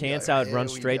high we chance go, I would here run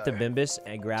we straight to go. Bimbus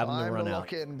and grab him Time and run to out.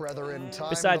 lock in, brethren. Time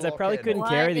Besides, to I lock probably in. couldn't What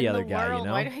carry the in other guy, you world?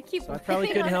 know? Why do I keep So I probably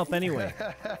couldn't landing on help anyway.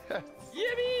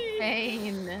 Yippee!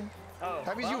 Pain. Oh,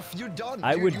 That means you're done.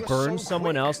 I dude. would You are burn so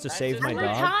someone quick. else to save my I'm dog.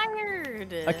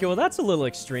 retired. Okay, well that's a little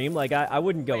extreme. Like I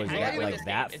wouldn't go Wait, as how that do you like win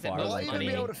that this game? Is it far. Will I Like, even I be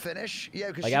mean, able to finish? Yeah,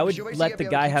 because like I would let the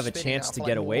guy have a chance to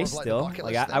get away still.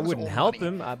 Like I wouldn't help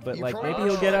him, but like maybe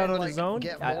he'll get out on his own.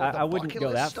 I wouldn't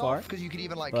go that far. Because you could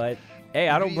even like. But hey,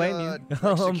 I don't blame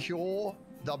you. Secure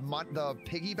the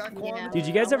piggyback one. Yeah. Dude,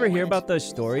 you guys ever hear about those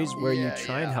stories where you Yeah,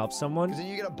 try and yeah. help someone Because then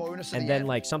you get a bonus. at and the then end.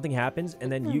 like something happens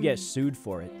and then you get sued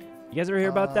for it? You guys ever hear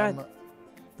about that?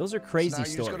 Those are So crazy now you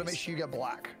just gotta make stories. sure you get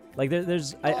black. Like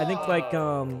there's I think like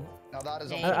Now that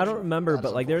is. I don't remember, That but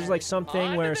is like there's like On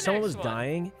something to where the someone next was one.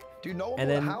 dying Dude, no one and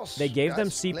bought a then house, they gave them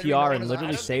guys. Literally, CPR no and one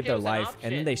literally has a saved it their was an life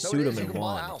and then they option. No, sued it them is. You and can buy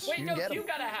a won. house. Wait, You no, can get you them.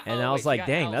 gotta have. And I was like,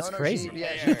 dang, that's crazy.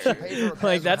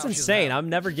 Like that's insane. I'm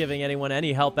never giving anyone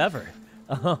any help ever.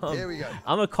 Here we go.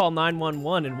 I'm gonna call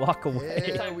 911 and walk away.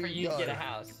 Here Time for we you to go. get a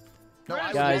house. No,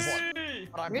 I Guys. want one,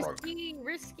 but I'm broke.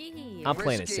 Risky. I'm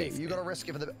playing it Risky. safe. You gotta risk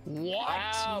it for the. What?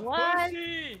 Wow, What?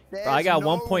 pussy. There's Bro, I got no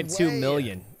 1.2 way.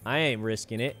 million. I ain't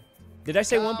risking it. Did I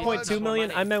say 1.2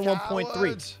 million? I meant 1.3.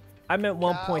 Cowards. I meant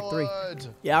 1.3. Coward.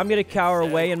 Yeah, I'm gonna cower So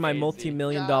away in my crazy.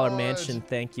 multi-million-dollar Coward. mansion,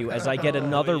 thank you, as I get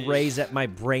another raise at my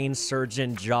brain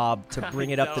surgeon job to bring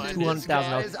it up to Dude, this guy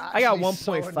 $200,000. is I got actually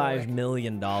so $1.5 annoying.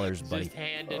 million, buddy. Just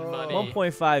handing money.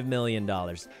 $1.5 million. I'll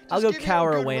Just go give me a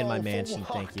cower good away in my roll for mansion,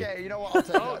 thank you. Okay, you know what? I'll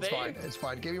take Oh, that. It's babe. fine. It's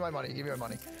fine. Give me my money. Give me my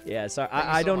money. Yeah, sorry, Thank you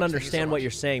I so don't much, thank you so understand what much.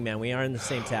 you're saying, man. We are in the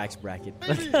same tax bracket.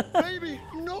 Baby, baby,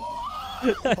 no.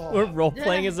 We're role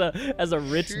playing as a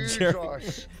rich jerk.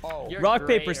 Jesus. Oh. You're Rock,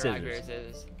 great paper, at rock, scissors. paper,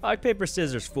 scissors. Rock, paper,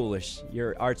 scissors, foolish.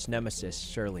 Your arch nemesis,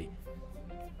 surely.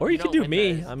 Or you You could don't do win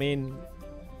me. those. I mean,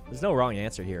 there's no wrong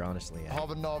answer here, honestly.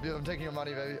 Hob and knob, I'm taking your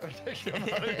money, baby. I'm taking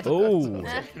your money. Oh.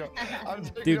 I'm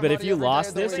taking Dude, your but if money you every day lost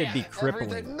of the this, week. it'd be Every day.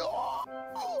 crippling. No.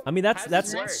 I mean, How does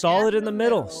that's this work? solid in the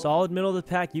middle. middle. Solid middle of the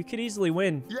pack. You could easily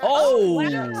win. Yes. Oh,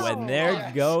 Wow. and there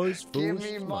Yes. goes Give foolish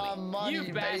me my money. money, You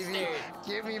baby. bastard.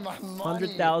 Give me my money.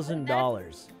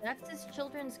 $100,000. That's his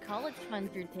children's college fund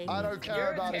you're taking. I don't care You're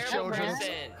a about his terrible children.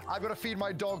 person. I've got to feed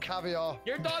my dog caviar.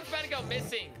 Your dog's about to go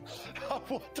missing.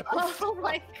 What the Oh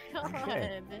my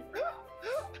god.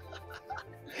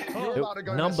 You're about to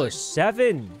go Number missing.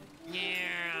 7. Yeah.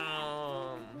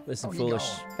 Listen, Oh, he foolish.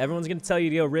 gone. Everyone's gonna tell you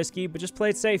to go risky, but just play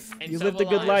it safe. And You so lived a will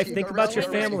good I. life. Risky, Think go about your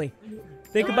risky, go family.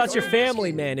 Think Go about your risky.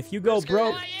 family, man. If you go Risky.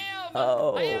 broke, I am.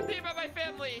 Oh. I am thinking about my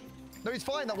family. No, he's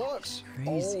fine. That works.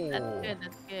 Crazy. That's Oh. good,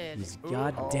 that's good. he's Ooh.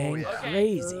 god Oh, dang yeah.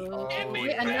 crazy. Oh. Give me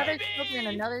Wait, another baby. children,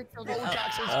 another children. Oh, Oh.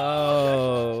 taxes.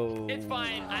 Oh. It's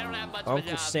fine. I don't have much of a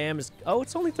Uncle job. Sam is. Oh,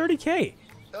 it's only 30K.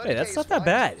 30K Hey, that's is not that fine.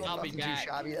 bad. It's I'll be nothing too back.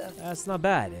 shabby there. That's not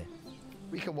bad.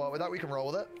 We can work with that. We can roll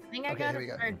with it. I think I Okay, here gotta we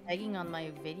go. start begging on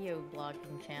my video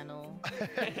blogging channel.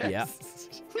 Yeah.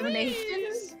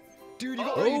 Donations? Dude, you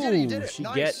got it. You did it. You did Oh, it. she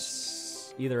Nice.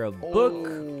 gets either a book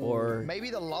Oh, or maybe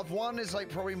the love one is like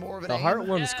probably more of an the aim. heart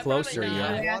one's Yeah, closer. probably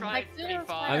not. Yeah. Yeah, Probably like, pretty this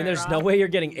far. I mean, there's no way you're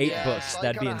getting 8 Yeah, books. Sly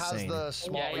That'd be kinda has insane. the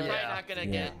small- Yeah, you're yeah. probably not gonna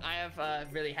Yeah. get. I have a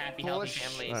really happy, healthy Foolish.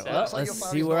 family. Alright, So well, Looks like let's your see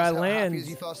family's where not I as happy land. as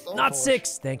you first thought, Not Foolish.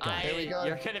 6, thank God. Here we go.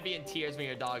 You're gonna be in tears when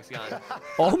your dog's gone.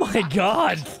 Oh my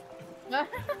God.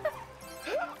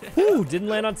 Whew, didn't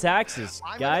land on taxes.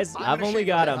 I'm Guys, gonna I've only shake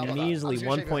got your a head. How about that? measly I'm just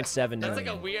gonna shake your head. 1.7 That's like a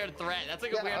million. weird threat. That's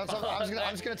like a Yeah, weird.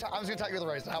 I'm just gonna attack you with a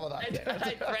razor. How about I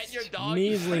that? threaten your dog.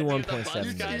 Measly you threaten the 1.7 bus You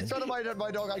million. guys. son of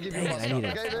my dog, I give you Dang, one. I need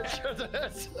Okay, it.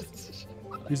 bitch?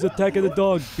 He's attacking the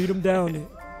dog. Beat him down.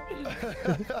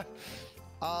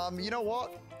 You know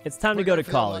what? It's time to We're go going to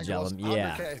for the college, Langles. Ellum.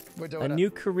 Yeah. Okay, we're A doing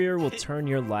new career will turn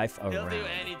your life He'll do around.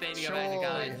 anything to it. go back to Surely,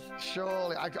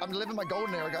 college. surely. I'm living my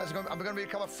golden era, guys. I'm gonna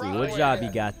become a See, frat. what boy job you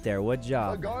again. got there? What We're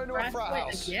job? going to a frat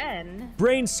house. Again.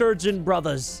 Brain surgeon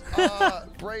brothers.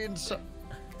 Brains.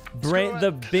 Brain,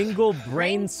 the Bingle brain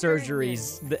Brain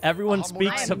surgeries. Everyone Humble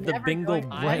speaks I am of the Bingle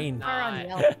going- brain. I'm Star on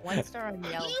not. Yelp. 1 star on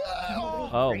Yelp.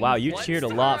 Oh wow, you One cheered a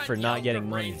star lot on for not Yelp getting for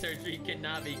money. brain surgery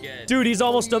cannot be good. Dude, he's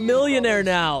almost a Please, millionaire brothers.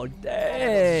 now.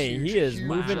 Dang, huge, he is huge.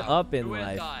 moving Wow. up in Who would've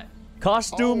life. thought?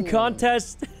 Costume Oh.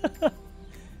 contest.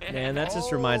 Man, that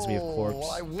just reminds me of Oh,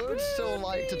 Corpse. I would still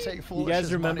like to take You Foolish's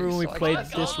guys remember money, when we so I played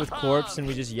guess- this with Corpse and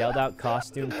we just yelled out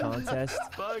costume contest?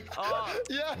 Fuck off.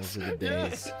 Yes. Those are the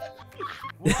days.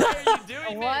 Why are you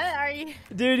doing What this? are you?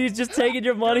 Dude, he's just taking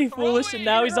your money, Foolish, and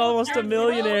now he's almost a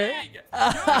millionaire.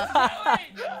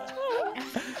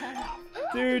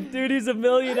 Dude, he's a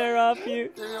millionaire off you.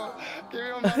 Give me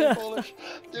your money, Foolish.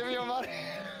 Give me your money.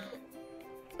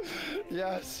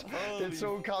 Yes. It's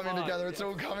all coming fuck. together. It's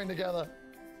all coming together.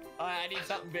 I need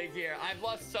something big here. I've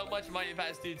lost so much money the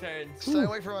past 2 turns. Stay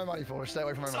away from my money, Foolish. Stay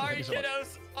away from my money. Sorry, Thank you so much.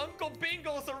 kiddos. Uncle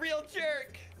Bingle's a real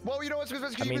jerk. Well, you know what's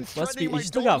because I you've mean, been let's be. threatening my You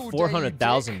still dog got all day, you dick.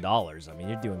 $400,000. I mean,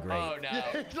 you're doing great. Oh no.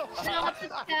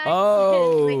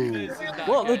 Oh. This is not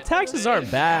Well, the good. taxes This aren't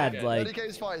is bad. not good. Like, 30K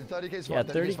is fine. 30K is fine. yeah,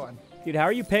 30K 30. is fine. Dude, how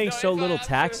are you paying No, so if I little have to-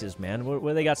 taxes, man?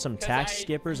 Where they got some 'Cause tax I-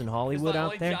 skippers in It's Hollywood the out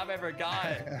only there? job I ever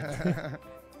got.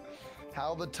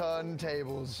 How the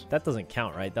turntables. That doesn't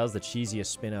count, right? That was the cheesiest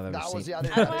spin I've ever That seen. was the other.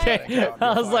 Okay,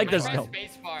 I was like, there's I no.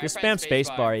 pressed spacebar. I Just pressed spam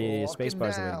spacebar. Yeah, Lock space it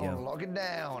bar's the way to down, go. Lock it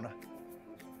down.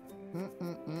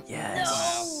 Yes.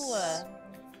 No.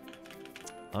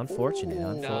 Unfortunate. Ooh.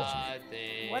 Unfortunate.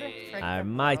 Nothing. What a frick.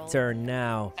 My turn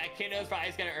now. That kiddo's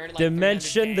probably gonna earn like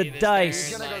Dimension 300K the this dice.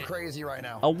 He's turn, gonna go like- crazy right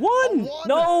now. A 1! one?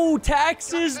 No,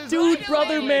 taxes, Taxes, dude, finally! brother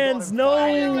Finally mans, got him, no.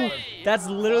 finally got him. That's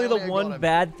literally the Finally got one him.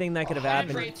 bad thing that could have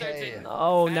happened. Brain surgeon.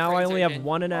 Oh, now I only have Brain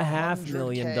 $1.5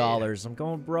 million. 100K. I'm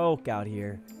going broke out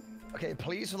here. Okay,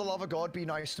 please, for the love of God, be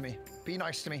nice to me. Be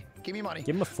nice to me. Give me money.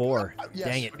 Give him a 4. Yes.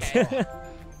 Dang it.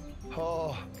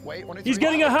 Oh, wait. 1, 2, He's 3.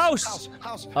 getting a house.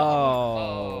 House. Oh.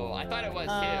 Oh, I thought it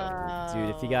was too.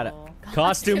 Dude, if you got a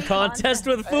costume contest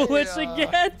with Foolish Hey,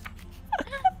 again.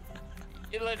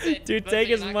 Hey, listen, Dude, listen, take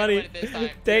you're his not gonna money. win it this time.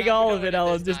 Take You're not all gonna of win it,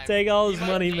 Ellen. this Just time. take all his You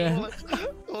might money, be- man. Well, it's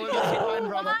fine,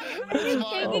 bro. brother. It's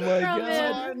mine. Oh my God.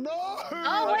 It's mine. No.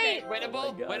 Oh, wait. Okay,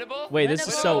 winnable. Wait, this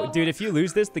is so... Winnable. Dude, if you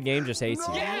lose this, the game just hates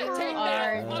you. Yeah, take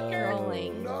Are that, fucker.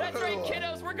 trolling. No. That's right,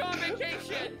 kiddos. We're going on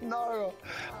vacation. No.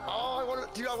 Oh, I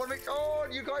want to make... Oh,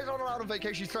 you guys aren't allowed on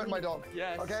vacation. You threatened my dog.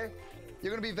 Yes. Okay?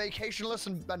 You're going to be vacationless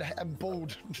and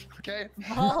bald. Okay?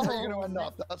 Oh. That's how you're going to end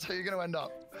up. That's how you're going to end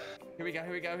up. Here we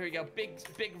go.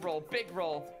 Big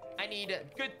roll. I need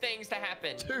good things to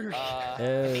happen. Dude. I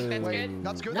think that's Wait, good.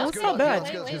 that's good. No, That's it's good. not bad.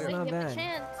 That's good. That's Wait, good. not give it a bad.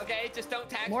 chance. Okay, just don't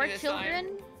tax More me this time.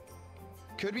 children?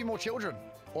 Could be more children.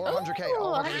 Or 100K. Ooh,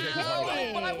 Oh, 100K is money.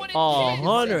 okay. But I wanted Oh, kids.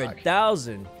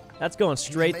 100,000. That's going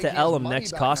straight He's to making his Ellum money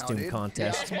next back now, costume dude.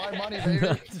 contest. Yeah, that's my money,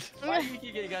 baby. Why do you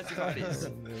keep getting guys to parties?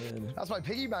 That's my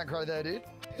piggy bank right there, dude.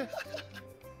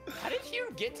 How did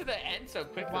Hyoon get to the end so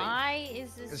quickly? Why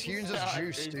is this? Because Hyoon's just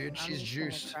juiced, dude. I'm She's just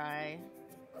gonna juiced. cry.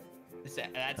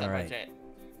 That's All a right. budget.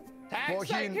 Tax Well,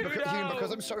 Hyoon,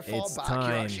 because I'm so far It's back, time.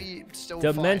 you actually still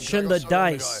Dimension the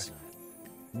dice.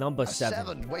 Number A 7.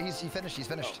 7. Wait, he finished. He's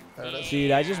finished. There it is.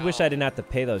 Dude, I just wish I didn't have to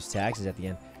pay those taxes at the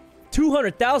end.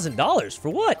 $200,000 for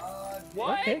what?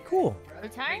 What? Okay, cool.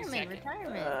 Retirement.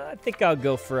 I think I'll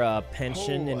go for a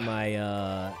pension in my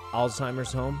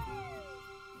Alzheimer's home.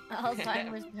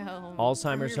 Alzheimer's home.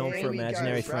 Alzheimer's home Here for we go,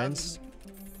 imaginary friends. friends.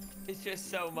 It's just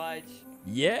so much.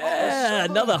 Yeah,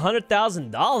 another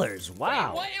 $100,000. Wow.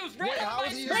 Wait, what? It was red Wait, on how my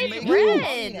is he screen. just It's making red.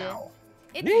 money now?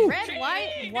 It's Woo. red.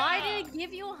 Why did it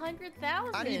give you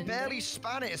 100,000? And he barely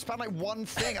span it. It span like one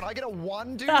thing, and I get a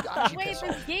 1, dude. Actually, Wait, piss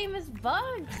this off. game is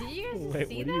bugged. Did you guys Wait, see what that?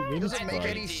 do you mean It it's doesn't make bugged?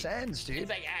 any sense, dude. It's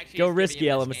like actually Go just risky, giving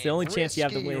him Ellum. this It's the only game. chance you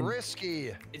have to win.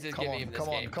 Risky. It's just Come giving on, him this come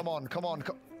on, game. come on, come on,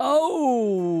 come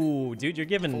Oh, dude, you're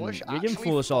giving Foolish, Foolish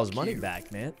actually, all his fuck money you.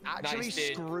 back, man. Actually, Nice,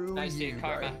 dude. screw Nice, you, dude.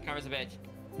 bro. Karma's a bitch.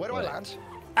 Where do I land?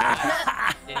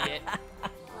 Idiot.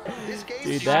 This game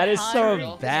Dude, sucks. that is some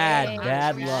Unreal. bad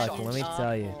Actually luck. sucks. Let me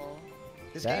tell you.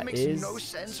 This that game makes is no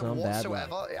sense some bad luck.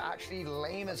 whatsoever. It actually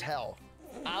lame as hell.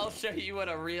 I'll show you what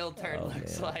a real turn Oh,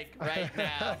 looks man. like right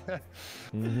now.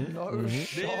 No This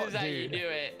shot, is how you dude. do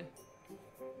it.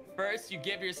 First, you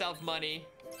give yourself money.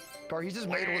 Bro, he's just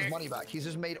made all his money back. He's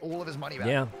just made all of his money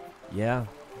back. Yeah.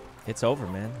 It's over,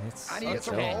 man. It's And he gets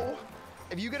a Okay. roll.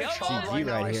 If you get a Come chart on. right GG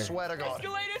now, right I here. swear to God.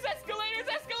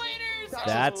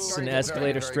 That's Very an good,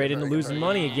 escalator very straight good, into very losing good.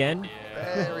 money again.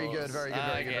 Very good, very good,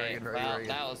 very good, very Okay, good, very, well, very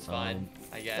good. that was fun,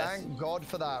 I guess. Thank God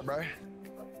for that, bro.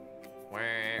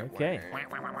 Okay.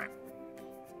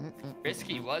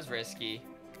 Risky was risky.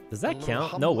 Does that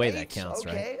count? No way that counts,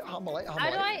 right? Okay, humble eight, humble How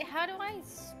do eight.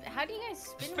 how do you guys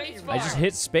spin with Space your bar. I just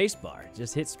hit spacebar.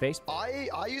 Just hit spacebar.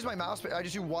 I use my mouse, but I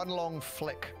just do one long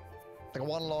flick. Like a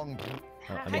one long...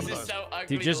 Oh, I This mean, is so ugly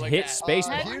dude, just to look hit at.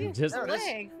 spacebar. How do you Just there it is.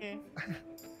 Flick.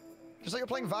 Just like you're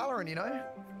playing Valorant, you know?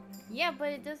 Yeah, but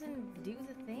it doesn't do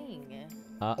the thing. you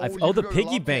the go piggy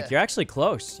lock bank. it. You're actually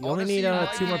close. You only Honestly, need you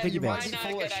might 2 more be- piggy you might banks. be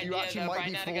Probably not a foolish. good You idea, actually though. might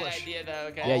Probably be not a good foolish. idea, though,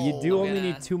 okay? Yeah, you do Oh, only yeah.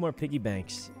 need 2 more piggy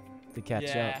banks to catch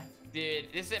Yeah, up. dude,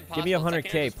 this is impossible. Give me It's like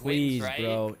 100K, just wins, please, right?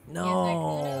 bro.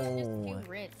 No. Just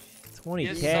too rich. Yes,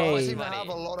 Unless 20K. you have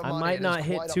a lot of I money, might it is not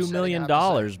hit quite $2 upsetting, million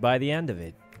I have to say. by the end of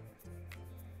it.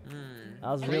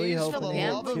 I was really Please, for hoping the to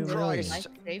hit love of 2 million. Christ. Life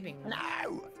saving. No!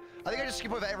 I think I just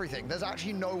skip over everything. There's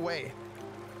actually no way.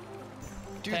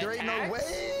 Dude, there ain't no Tax?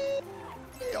 way!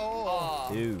 Oh,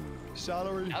 Oh, Dude.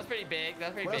 salary. that was pretty big. That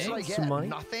was pretty What else big. did I Some get? money?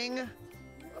 Nothing?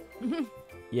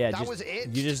 Yeah, That was it?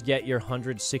 You just get your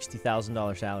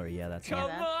 $160,000 salary. Yeah, that's it. Come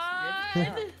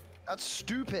Yeah, on! That's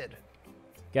stupid.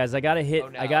 Guys, I gotta hit. Oh,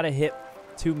 no. I gotta hit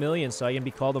 2 million so I can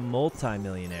be called a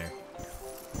multi-millionaire.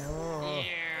 Oh,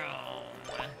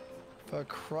 for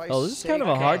Christ's Oh, this is sake. kind of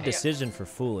a Okay. hard decision for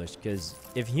Foolish, because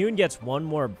if Hyoon gets 1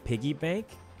 more piggy bank,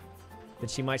 then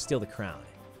she might steal the crown.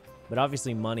 But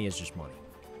obviously, money is just money.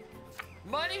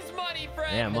 Money's money,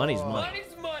 friend. Yeah, money's money.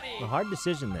 Money's money. A hard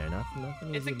decision there. Nothing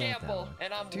It's easy a about that gamble, one.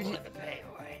 and I'm Dude, willing to pay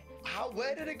for it.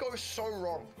 Where did it go so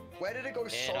wrong? Where did it go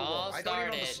so all wrong? I don't even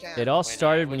started- understand. It all When I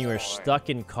started when was you were born. stuck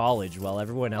in college while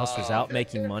everyone else was out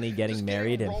making money, getting Just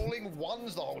married, and rolling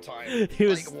ones the whole time. he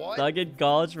was like, what? stuck in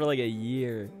college for like a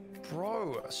year.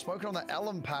 Bro, smoking on the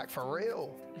Ellum pack for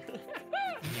real.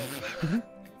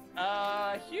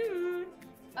 Hyoon.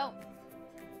 Oh,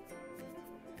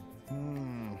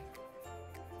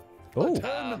 Oh. Wait,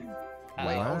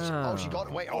 Wow. oh, she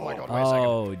got. Wait, oh my God, wait a second.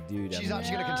 Oh, dude. She's I'm-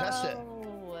 actually gonna contest it.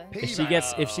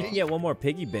 no. if she can get 1 more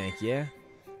piggy bank, yeah.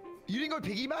 You didn't go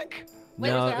piggy bank? Wait,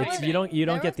 No, was it's that you don't There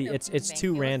get was the no it's piggy bank, 2 it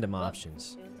was the random book.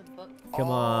 options. It was the book. Come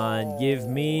on, give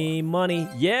me money.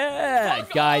 Yeah,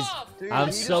 Fuck guys, off! Dude, I'm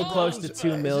he so just close to knows, $2 this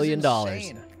is million.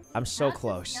 insane. I'm so How does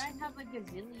close. this guy have like $1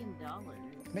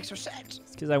 gazillion? Makes no sense.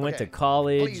 It's because I went to Okay,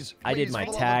 college. please, I did please, my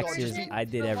for the love of God, taxes. just be- I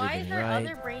did So why is everything our right.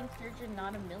 other brain surgeon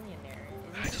not a millionaire?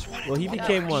 Well, he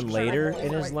became one later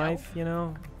in his life, you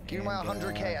know. Give me my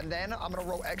 100K, and then I'm gonna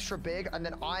roll extra big, and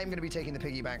then I'm gonna be taking the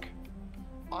piggy bank.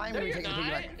 I'm gonna be taking the piggy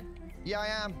bank. Yeah, I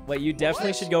am. Wait, you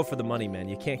definitely should go for the money, man.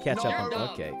 You can't catch up on.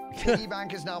 Okay. Piggy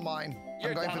bank is now mine.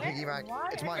 I'm going for piggy bank.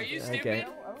 It's Are mine. you stupid? Okay.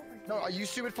 No, are you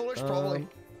stupid foolish? Probably.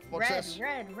 What's this?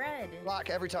 Red. Black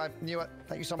every time. Knew it.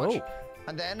 Thank you so much. Oh.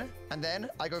 And then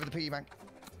I go for the piggy bank.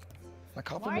 A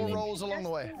couple Why more are you rolls along the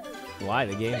way. Why?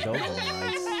 The game's over.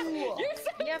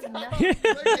 You have nothing.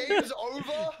 The game's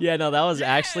over? Yeah, no, that was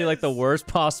actually like the worst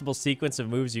possible sequence of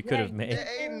moves you could have made. There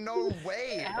ain't no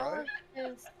way, bro.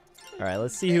 All right,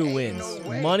 let's see who Ain't wins. no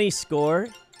way. Money score.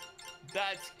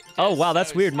 That's Oh, wow, so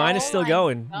that's weird. Mine is Oh still my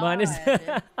going. Mine is.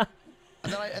 God.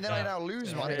 And then I now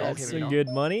lose money. That's Okay, That's maybe some not. good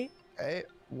money. Okay,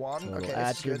 one. Little Okay,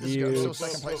 this is good. This is good. Still attributes.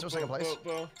 second place. Still second place.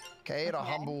 Okay, and a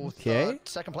humble Okay. third.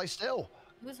 Second place still.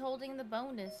 Who's holding the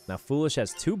bonus? Now, Foolish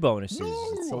has 2 bonuses.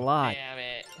 It's a lot. Damn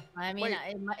it. I mean,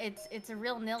 Wait. it's a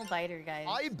real nail biter, guys.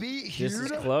 I beat This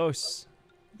is Hyoon. close.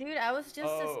 Dude, I was just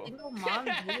Oh. a single mom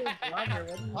video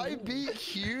blogger. What do you I mean? beat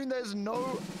Hyoon. There's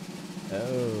no. Oh. I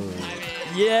mean,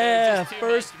 Yeah, there's just too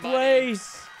first much money.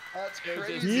 place. That's There's just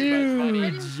crazy. too much money.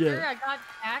 Pretty Huge. sure I got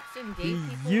taxed and gave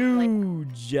people like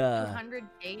Huge.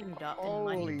 200K in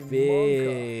Holy money.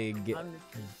 Big, I'm-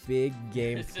 big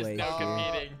There's just gameplay no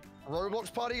here. competing.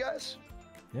 Roblox party, guys.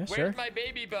 Yeah, Where's sure. my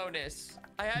baby bonus?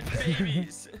 I had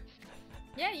babies.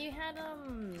 Yeah, you had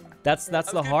That's I the was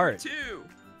good for heart. 2.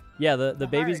 Yeah, the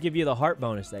babies heart. give you the heart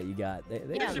bonus that you got. They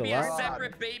There Yeah. give should a be a lot.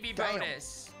 separate baby Damn.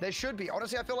 bonus. There should be.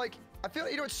 Honestly, I feel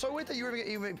you know it's so weird that you were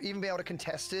even be able to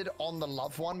contest it on the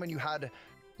loved one when you had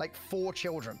like 4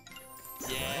 children.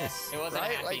 Yeah, it wasn't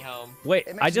Right? a happy Like- home. Wait,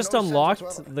 It I makes just no sense unlocked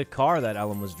whatsoever. the car that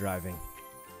Ellum was driving.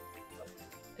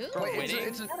 Ooh, Wait, winning?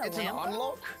 it's an Lambo?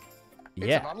 unlock. It's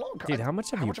Yeah. an unlock. Dude, how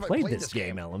much have you played this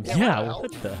game, Ellum? Yeah, Yeah,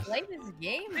 what the what the? Play this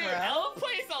game, Dude, bro. Ellen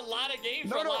plays a lot of games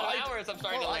for a lot of hours. I'm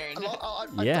starting to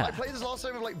learn. Yeah. I played this last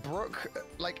time with like Brooke,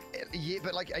 like a year,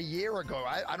 but like a year ago.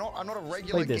 I'm not a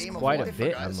regular Played this game quite of a life,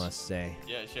 bit, I guys. must say.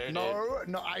 Yeah, sure did.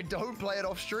 No, I don't play it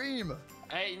off stream.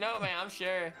 Hey, no, man, I'm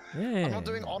sure. Yeah. I'm not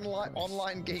doing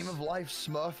online game of life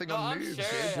smurfing No, on I'm noobs,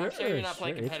 sure. dude. I'm sure you're not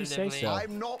playing Sure, if you say competitively. so.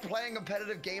 I'm not playing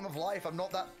competitive game of life. I'm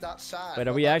not that sad. Wait, are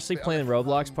Not we that- actually playing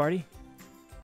Roblox Party?